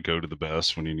 why not go to the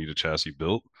best when you need a chassis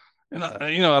built? And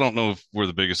I don't know if we're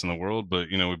the biggest in the world, but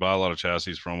we buy a lot of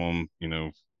chassis from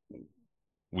them.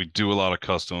 We do a lot of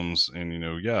customs,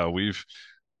 and yeah, we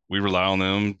rely on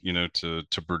them,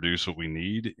 to produce what we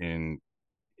need. And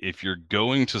if you're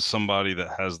going to somebody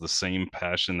that has the same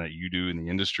passion that you do in the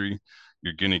industry,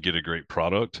 you're going to get a great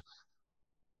product.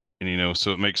 And,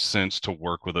 so it makes sense to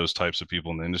work with those types of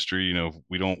people in the industry.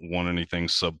 We don't want anything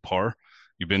subpar.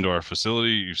 You've been to our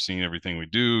facility, you've seen everything we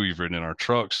do, you've ridden in our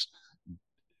trucks.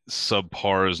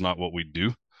 Subpar is not what we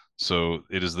do. So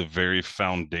it is the very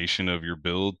foundation of your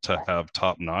build to have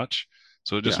top notch.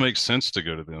 So it just Yeah, makes sense to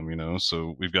go to them.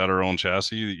 So we've got our own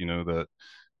chassis, that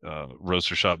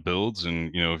Roadster Shop builds, and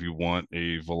if you want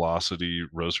a Velocity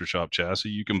Roadster Shop chassis,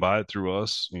 you can buy it through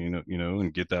us,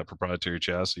 and get that proprietary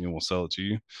chassis, and we'll sell it to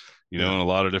you, yeah. in a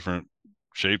lot of different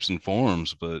shapes and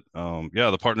forms. But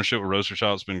yeah, the partnership with Roadster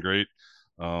Shop's been great.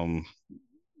 Um,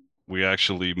 we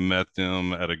actually met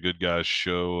them at a Good Guys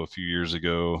show a few years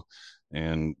ago,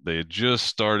 and they had just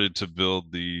started to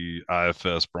build the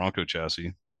IFS Bronco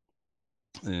chassis,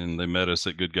 and they met us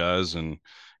at Good Guys, and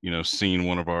seen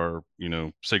one of our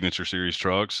signature series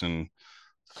trucks, and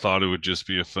thought it would just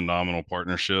be a phenomenal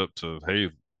partnership to, hey,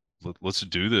 let's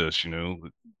do this. We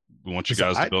want you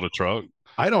Because guys to build a truck.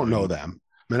 I don't know And them.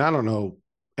 I mean, I don't know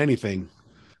anything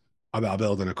about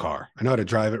building a car. I know how to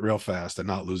drive it real fast and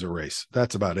not lose a race.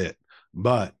 That's about it.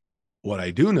 But what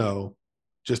I do know,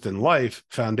 just in life,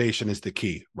 foundation is the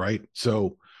key, right?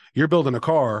 So you're building a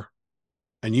car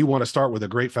and you want to start with a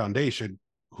great foundation.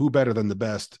 Who better than the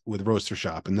best with Roadster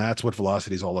Shop? And that's what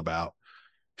Velocity is all about.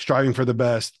 Striving for the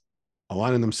best,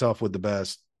 aligning themselves with the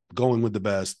best, going with the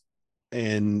best.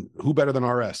 And who better than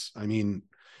RS? I mean,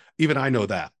 even I know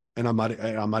that. And I'm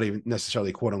not even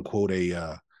necessarily quote unquote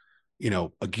a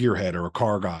gearhead or a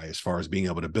car guy as far as being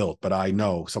able to build. But I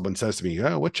know someone says to me,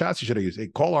 oh, what chassis should I use? Hey,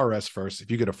 call RS first. If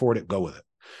you could afford it, go with it.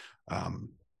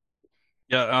 Um,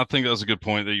 yeah, I think that was a good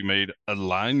point that you made.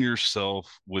 Align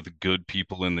yourself with good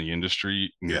people in the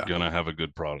industry, and you're yeah, gonna have a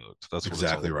good product. That's what it's all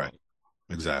exactly right.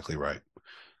 about. Exactly right.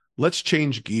 Let's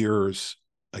change gears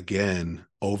again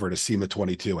over to SEMA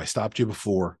 22. I stopped you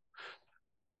before,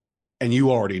 and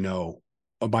you already know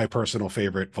my personal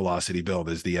favorite Velocity build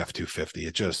is the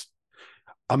F250.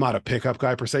 I'm not a pickup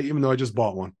guy per se, even though I just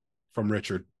bought one from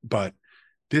Richard, but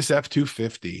this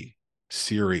F250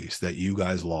 series that you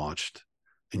guys launched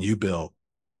and you built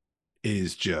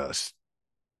is just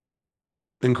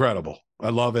incredible. I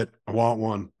love it. I want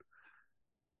one.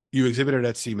 You exhibited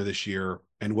at SEMA this year,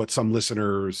 and what some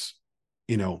listeners,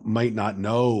 might not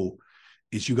know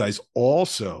is you guys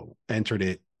also entered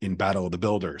it in Battle of the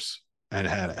Builders and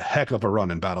had a heck of a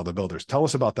run in Battle of the Builders. Tell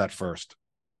us about that first.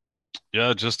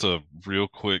 Yeah, just a real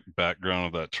quick background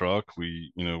of that truck.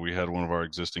 We had one of our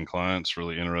existing clients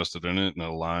really interested in it and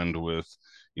aligned with,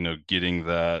 getting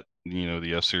that,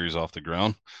 the F series off the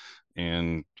ground.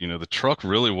 And, the truck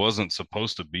really wasn't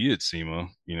supposed to be at SEMA.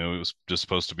 It was just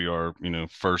supposed to be our,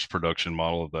 first production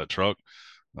model of that truck.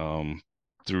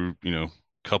 Through,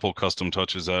 couple custom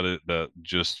touches at it that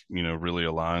just, really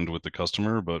aligned with the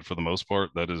customer. But for the most part,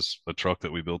 that is a truck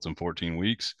that we built in 14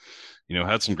 weeks.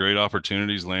 Had some great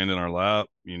opportunities land in our lap,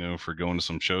 for going to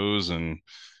some shows, and,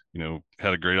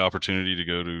 had a great opportunity to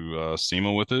go to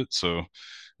SEMA with it. So it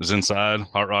was inside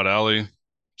Hot Rod Alley.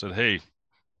 Said, hey,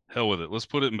 hell with it. Let's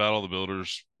put it in Battle of the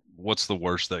Builders. What's the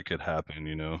worst that could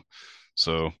happen?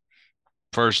 So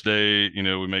first day,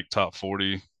 we make top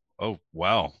 40. Oh,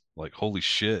 wow. Like, holy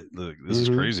shit. Look, this is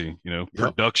Mm-hmm. crazy. Yep.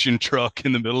 Production truck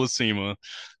in the middle of SEMA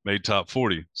made top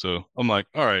 40. So I'm like,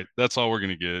 all right, that's all we're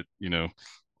going to get.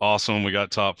 Awesome. We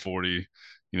got top 40.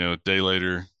 A day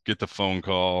later, get the phone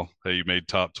call. Hey, you made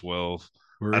top 12.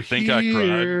 We're I think I cried.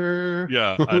 here.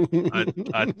 Yeah,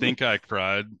 I think I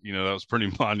cried. That was a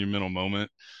pretty monumental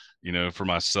moment, for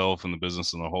myself and the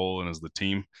business in the whole, and as the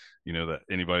team, that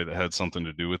anybody that had something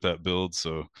to do with that build.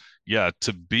 So yeah,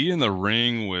 to be in the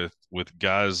ring with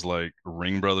guys like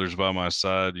Ring Brothers by my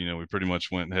side, we pretty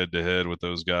much went head to head with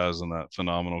those guys in that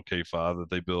phenomenal K5 that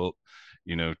they built.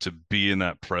 To be in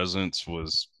that presence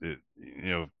was it,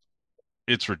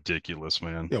 it's ridiculous,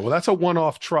 man. Yeah, well, that's a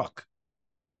one-off truck.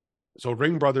 So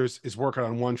Ring Brothers is working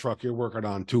on one truck, you're working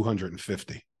on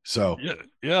 250. So Yeah,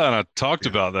 yeah, and I talked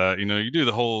yeah, about that. You do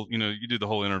the whole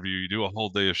interview, you do a whole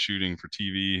day of shooting for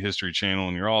TV, History Channel,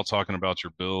 and you're all talking about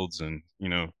your builds. And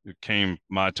it came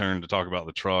my turn to talk about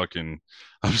the truck, and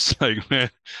I'm just like, man,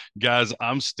 guys,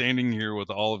 I'm standing here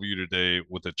with all of you today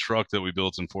with a truck that we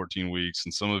built in 14 weeks,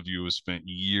 and some of you have spent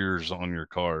years on your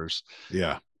cars.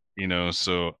 yeah.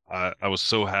 So I was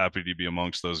so happy to be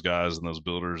amongst those guys and those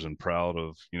builders, and proud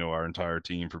of our entire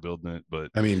team for building it. But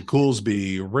I mean,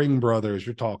 Goolsby, Ring Brothers,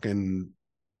 you're talking,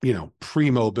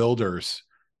 primo builders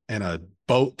and a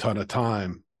boat ton of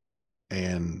time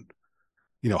and,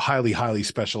 highly, highly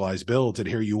specialized builds. And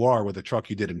here you are with a truck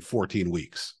you did in 14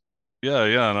 weeks. yeah,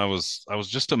 yeah, and I was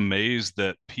just amazed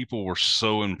that people were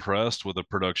so impressed with a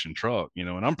production truck, and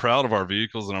I'm proud of our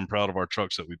vehicles and I'm proud of our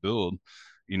trucks that we build,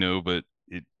 but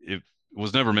it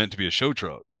was never meant to be a show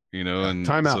truck, Yeah. and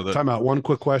Time so out. that Time out. One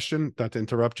quick question, not to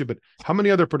interrupt you, but how many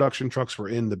other production trucks were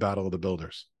in the Battle of the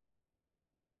Builders?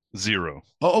 zero.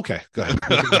 Oh, okay. Go ahead.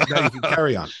 Now you can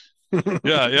carry on.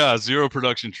 Yeah, yeah, zero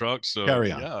production trucks. So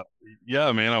Carry on. yeah,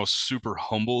 yeah, man, I was super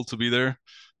humbled to be there.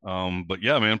 But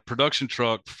yeah, man, production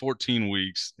truck, 14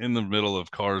 weeks in the middle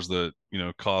of cars that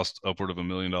cost upward of $1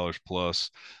 million plus.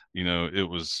 It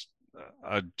was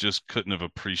I just couldn't have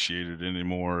appreciated it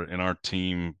anymore. And our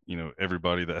team,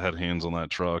 everybody that had hands on that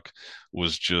truck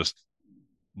was just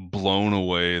blown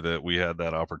away that we had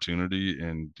that opportunity.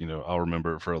 And I'll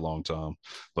remember it for a long time.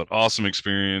 But awesome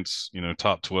experience,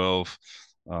 top 12.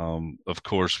 Of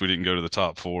course we didn't go to the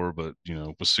top four, but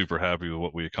was super happy with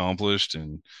what we accomplished.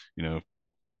 And you know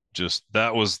just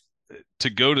that was to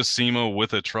go to SEMA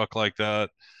with a truck like that,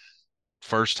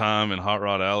 first time in Hot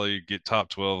Rod Alley, get top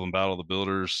 12 in Battle of the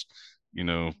Builders, you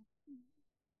know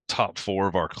top four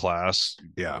of our class.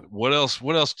 Yeah. What else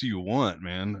do you want,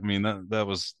 man? I mean, that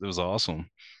was awesome.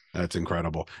 That's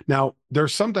incredible. Now,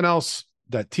 there's something else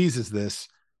that teases this,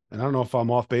 and I don't know if I'm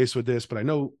off base with this, but I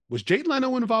know, was Jay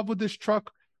Leno involved with this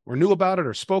truck or knew about it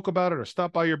or spoke about it or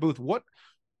stopped by your booth? What,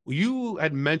 you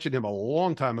had mentioned him a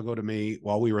long time ago to me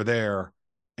while we were there,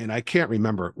 and I can't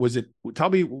remember. Was it, tell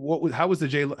me what was, how was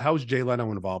Jay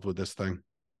Leno involved with this thing?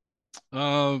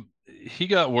 uh he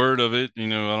got word of it. I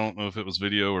don't know if it was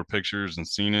video or pictures, and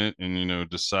seen it, and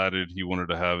decided he wanted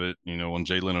to have it on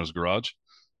Jay Leno's garage.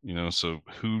 So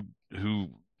who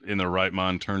in their right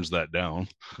mind turns that down?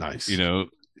 you Nice. know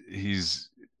he's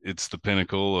it's the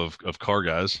pinnacle of car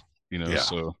guys. Yeah.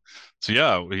 So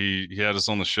yeah, he had us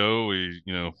on the show. We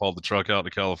hauled the truck out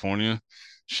to California,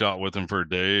 shot with him for a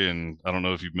day. And I don't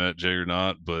know if you've met Jay or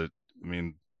not, but I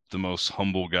mean, the most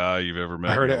humble guy you've ever I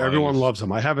met in heard your it. Everyone life. loves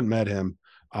him. I haven't met him.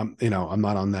 I'm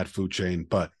not on that food chain,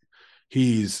 but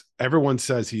everyone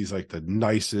says he's like the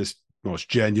nicest, most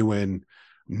genuine,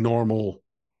 normal,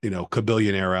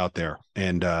 cabillionaire out there.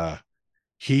 And I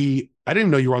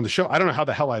didn't know you were on the show. I don't know how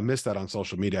the hell I missed that on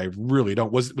social media. I really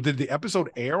don't. Did the episode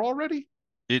air already?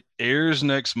 It airs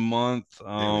next month. There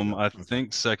we go. I Okay.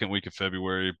 think second week of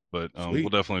February, but we'll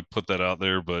Sweet. definitely put that out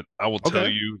there. But I will tell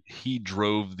Okay. you, he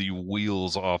drove the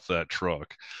wheels off that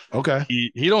truck. Okay.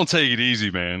 He don't take it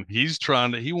easy, man. He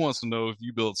wants to know if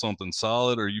you built something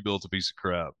solid or you built a piece of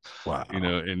crap. Wow.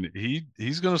 And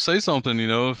he's gonna say something,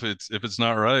 if it's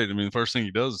not right. I mean, the first thing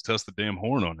he does is test the damn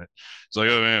horn on it. It's like,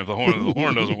 oh man, if the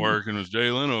horn doesn't work and it's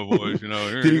Jay Leno voice,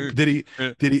 did he here, did he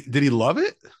here. did he love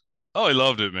it? Oh, he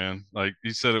loved it, man. Like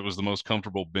he said, it was the most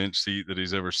comfortable bench seat that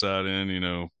he's ever sat in.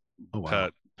 Oh wow.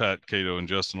 Pat, Cato, and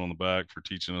Justin on the back for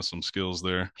teaching us some skills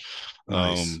there.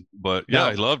 Nice. But yeah,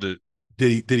 Now, he loved it.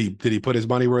 did he put his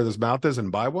money where his mouth is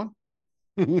and buy one?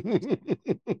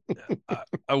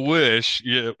 I wish,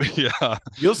 yeah, yeah,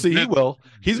 You'll see he It- will.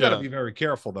 He's got to yeah. be very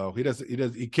careful though. He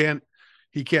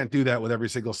can't do that with every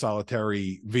single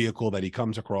solitary vehicle that he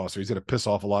comes across, or he's going to piss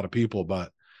off a lot of people.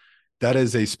 But that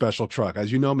is a special truck.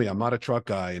 As you know me, I'm not a truck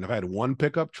guy. And if I had one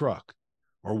pickup truck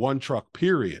or one truck,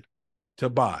 period, to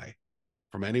buy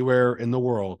from anywhere in the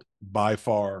world, by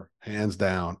far, hands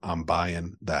down, I'm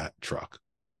buying that truck.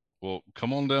 Well,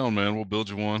 come on down, man. We'll build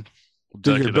you one. We'll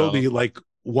So you're deck going to it build out. me like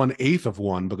 1/8 of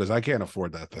one because I can't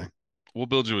afford that thing. We'll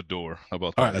build you a door. How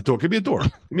about All right, that? a door. Give me a door.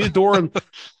 Give me a door, and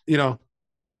you know,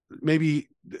 maybe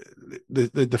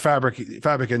the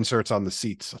fabric inserts on the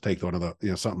seats. I'll take one of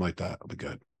the, something like that. It'll be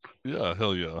good. Yeah,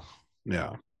 hell yeah.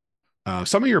 Yeah.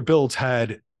 Some of your builds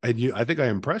had, and I think I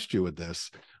impressed you with this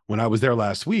when I was there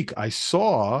last week. I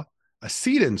saw a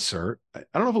seat insert. I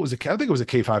don't know if it was I think it was a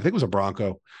K5. I think it was a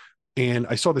Bronco. And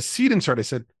I saw the seat insert. I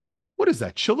said, "What is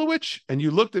that, Chilowich?" And you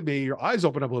looked at me, your eyes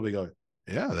opened up a little bit, going,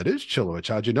 "Yeah, that is Chilowich.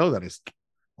 How'd you know that?" It's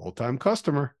old time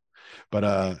customer. But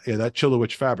yeah, that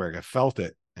Chilowich fabric, I felt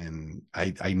it and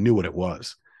I knew what it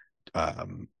was.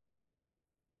 Um,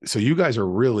 so you guys are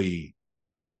really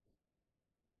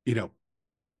you know,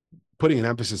 putting an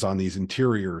emphasis on these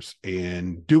interiors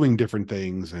and doing different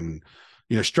things and,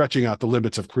 stretching out the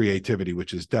limits of creativity,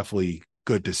 which is definitely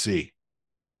good to see.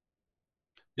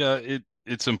 Yeah,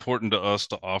 it's important to us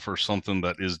to offer something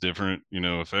that is different.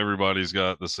 If everybody's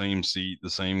got the same seat, the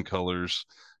same colors,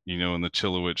 in the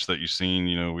Chilowich that you've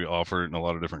seen, we offer it in a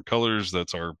lot of different colors.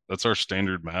 That's our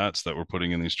standard mats that we're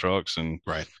putting in these trucks, and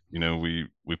Right. we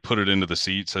put it into the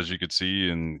seats, as you could see,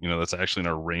 and that's actually in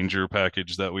our Ranger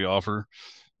package that we offer.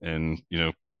 And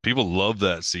people love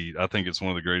that seat. I think it's one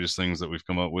of the greatest things that we've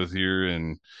come up with here.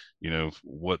 And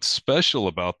what's special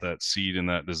about that seat and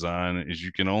that design is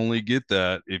you can only get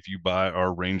that if you buy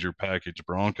our Ranger package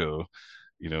Bronco.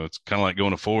 It's kind of like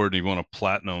going to Ford and you want a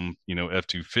platinum,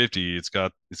 F-250.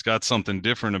 It's got something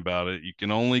different about it. You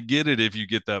can only get it if you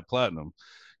get that platinum.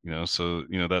 So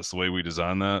that's the way we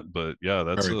design that. But yeah,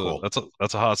 that's Very a cool.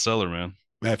 that's a hot seller, man.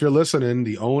 Man, if you're listening,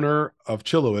 the owner of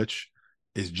Chilowich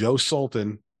is Joe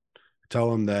Sultan.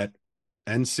 Tell him that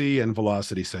NC and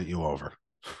Velocity sent you over.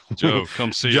 Joe,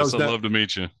 come see us. Joe's I'd not, love to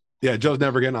meet you. yeah, Joe's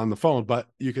never getting on the phone, but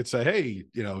you could say, hey,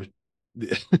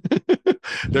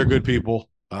 they're good people.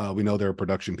 We know they're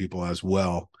production people as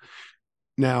well.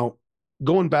 Now,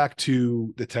 going back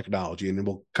to the technology, and then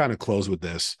we'll kind of close with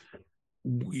this.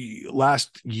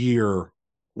 Last year,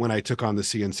 when I took on the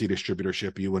CNC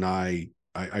distributorship, you and I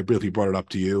briefly brought it up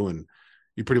to you, and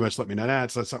you pretty much let me know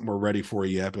that's not something we're ready for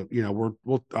yet. But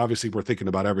we're thinking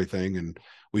about everything, and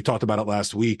we talked about it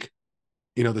last week.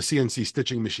 The CNC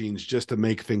stitching machines, just to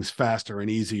make things faster and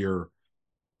easier.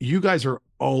 You guys are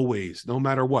always, no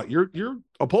matter what, your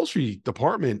upholstery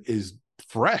department is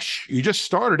fresh. You just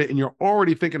started it and you're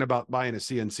already thinking about buying a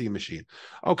CNC machine.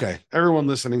 Okay, everyone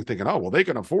listening thinking, oh, well, they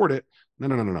can afford it. No,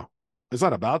 no, no, no, no. It's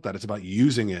not about that. It's about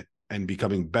using it and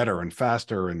becoming better and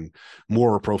faster and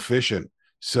more proficient.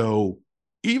 So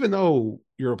even though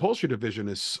your upholstery division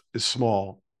is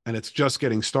small and it's just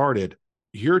getting started,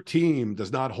 your team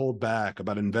does not hold back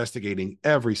about investigating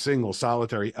every single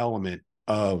solitary element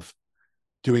of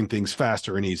doing things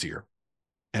faster and easier.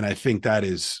 And I think that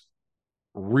is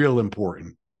real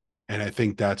important. And I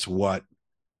think that's what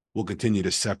will continue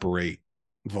to separate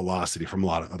Velocity from a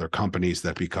lot of other companies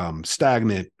that become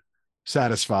stagnant,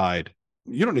 satisfied.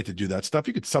 You don't need to do that stuff.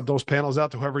 You could sub those panels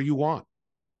out to whoever you want.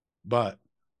 But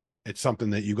it's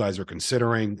something that you guys are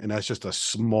considering. And that's just a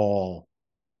small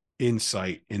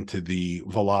insight into the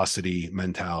Velocity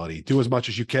mentality. Do as much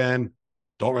as you can.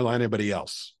 Don't rely on anybody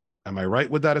else. Am I right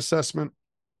with that assessment?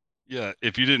 Yeah,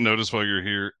 if you didn't notice while you're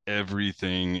here,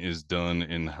 everything is done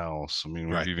in-house. I mean,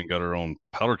 we've Right. even got our own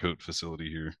powder coat facility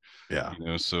here. Yeah.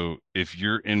 So if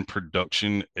you're in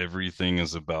production, everything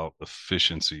is about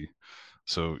efficiency.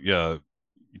 So yeah,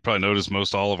 you probably noticed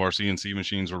most all of our CNC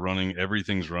machines are running.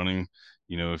 Everything's running.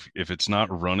 If it's not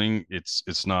running,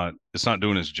 it's not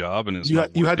doing its job, and it's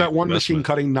not You worth had the that one machine investment.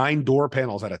 cutting 9 door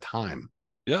panels at a time.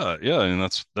 Yeah, yeah, and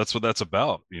that's what that's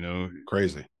about.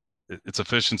 Crazy. It's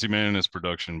efficiency, man, and it's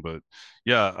production. But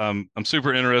yeah, I'm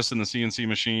super interested in the CNC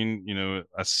machine.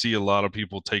 I see a lot of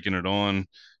people taking it on.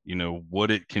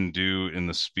 What it can do in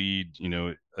the speed.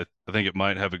 I think it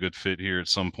might have a good fit here at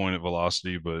some point at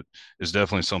Velocity, but it's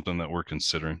definitely something that we're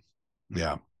considering.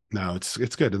 Yeah. No, it's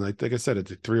good. And like I said,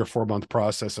 it's a 3 or 4 month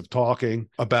process of talking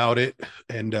about it.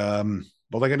 And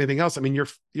but like anything else, I mean,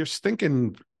 you're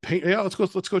thinking paint. Yeah,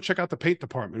 let's go check out the paint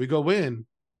department. We go in.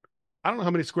 I don't know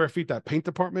how many square feet that paint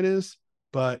department is,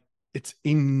 but it's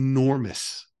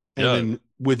enormous. And Yeah, then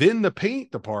within the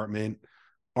paint department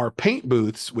are paint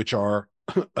booths, which are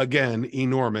again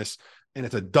enormous, and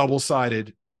it's a double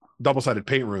sided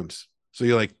paint rooms. So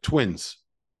you're like twins.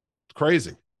 It's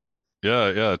crazy.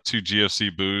 yeah, yeah. Two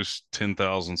GFC boosts,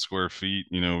 10,000 square feet.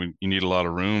 You need a lot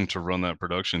of room to run that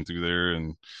production through there,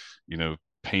 and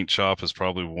paint shop is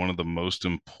probably one of the most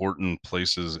important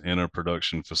places in a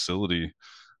production facility.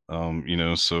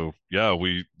 So yeah,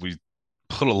 we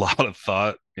put a lot of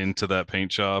thought into that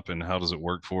paint shop and how does it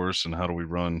work for us and how do we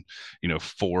run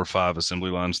 4 or 5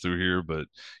 assembly lines through here. But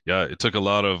yeah, it took a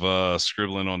lot of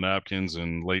scribbling on napkins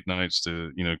and late nights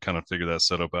to kind of figure that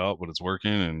setup out, but it's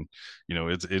working. And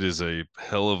it is a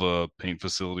hell of a paint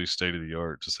facility, state of the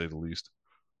art, to say the least.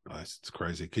 It's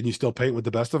crazy. Can you still paint with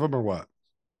the best of them or what?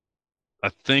 I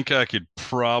think I could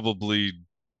probably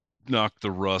knock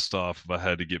the rust off if I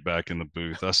had to get back in the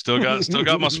booth. I still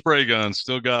got my spray guns,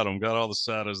 still got them, got all the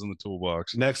SATAs in the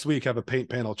toolbox. Next week, have a paint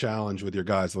panel challenge with your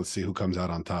guys. Let's see who comes out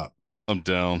on top. I'm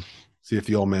down. See if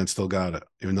the old man still got it,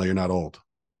 even though you're not old.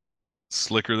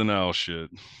 Slicker than owl shit.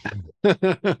 All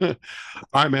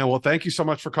right, man. Well, thank you so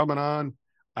much for coming on.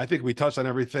 I think we touched on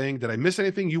everything. Did I miss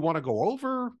anything you want to go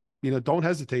over? Don't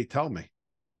hesitate. Tell me.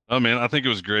 Oh man, I think it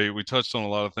was great. We touched on a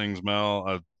lot of things,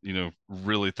 Mal.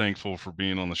 Really thankful for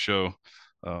being on the show.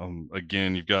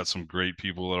 Again, you've got some great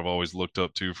people that I've always looked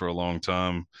up to for a long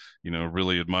time.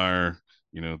 Really admire.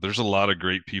 There's a lot of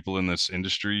great people in this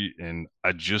industry, and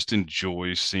I just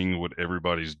enjoy seeing what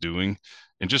everybody's doing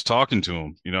and just talking to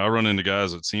them. I run into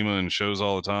guys at SEMA and shows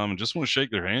all the time, and just want to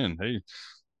shake their hand. Hey,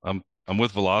 I'm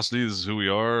with Velocity. This is who we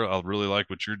are. I really like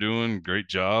what you're doing. Great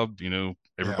job.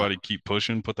 Everybody keep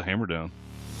pushing. Put the hammer down.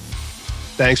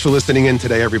 Thanks for listening in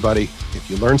today, everybody. If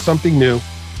you learned something new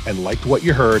and liked what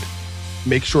you heard,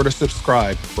 make sure to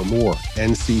subscribe for more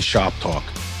NC Shop Talk.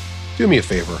 Do me a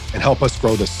favor and help us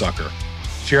grow this sucker.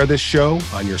 Share this show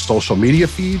on your social media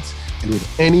feeds and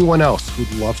with anyone else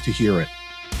who'd love to hear it.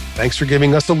 Thanks for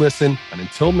giving us a listen. And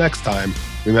until next time,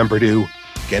 remember to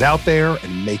get out there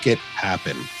and make it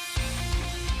happen.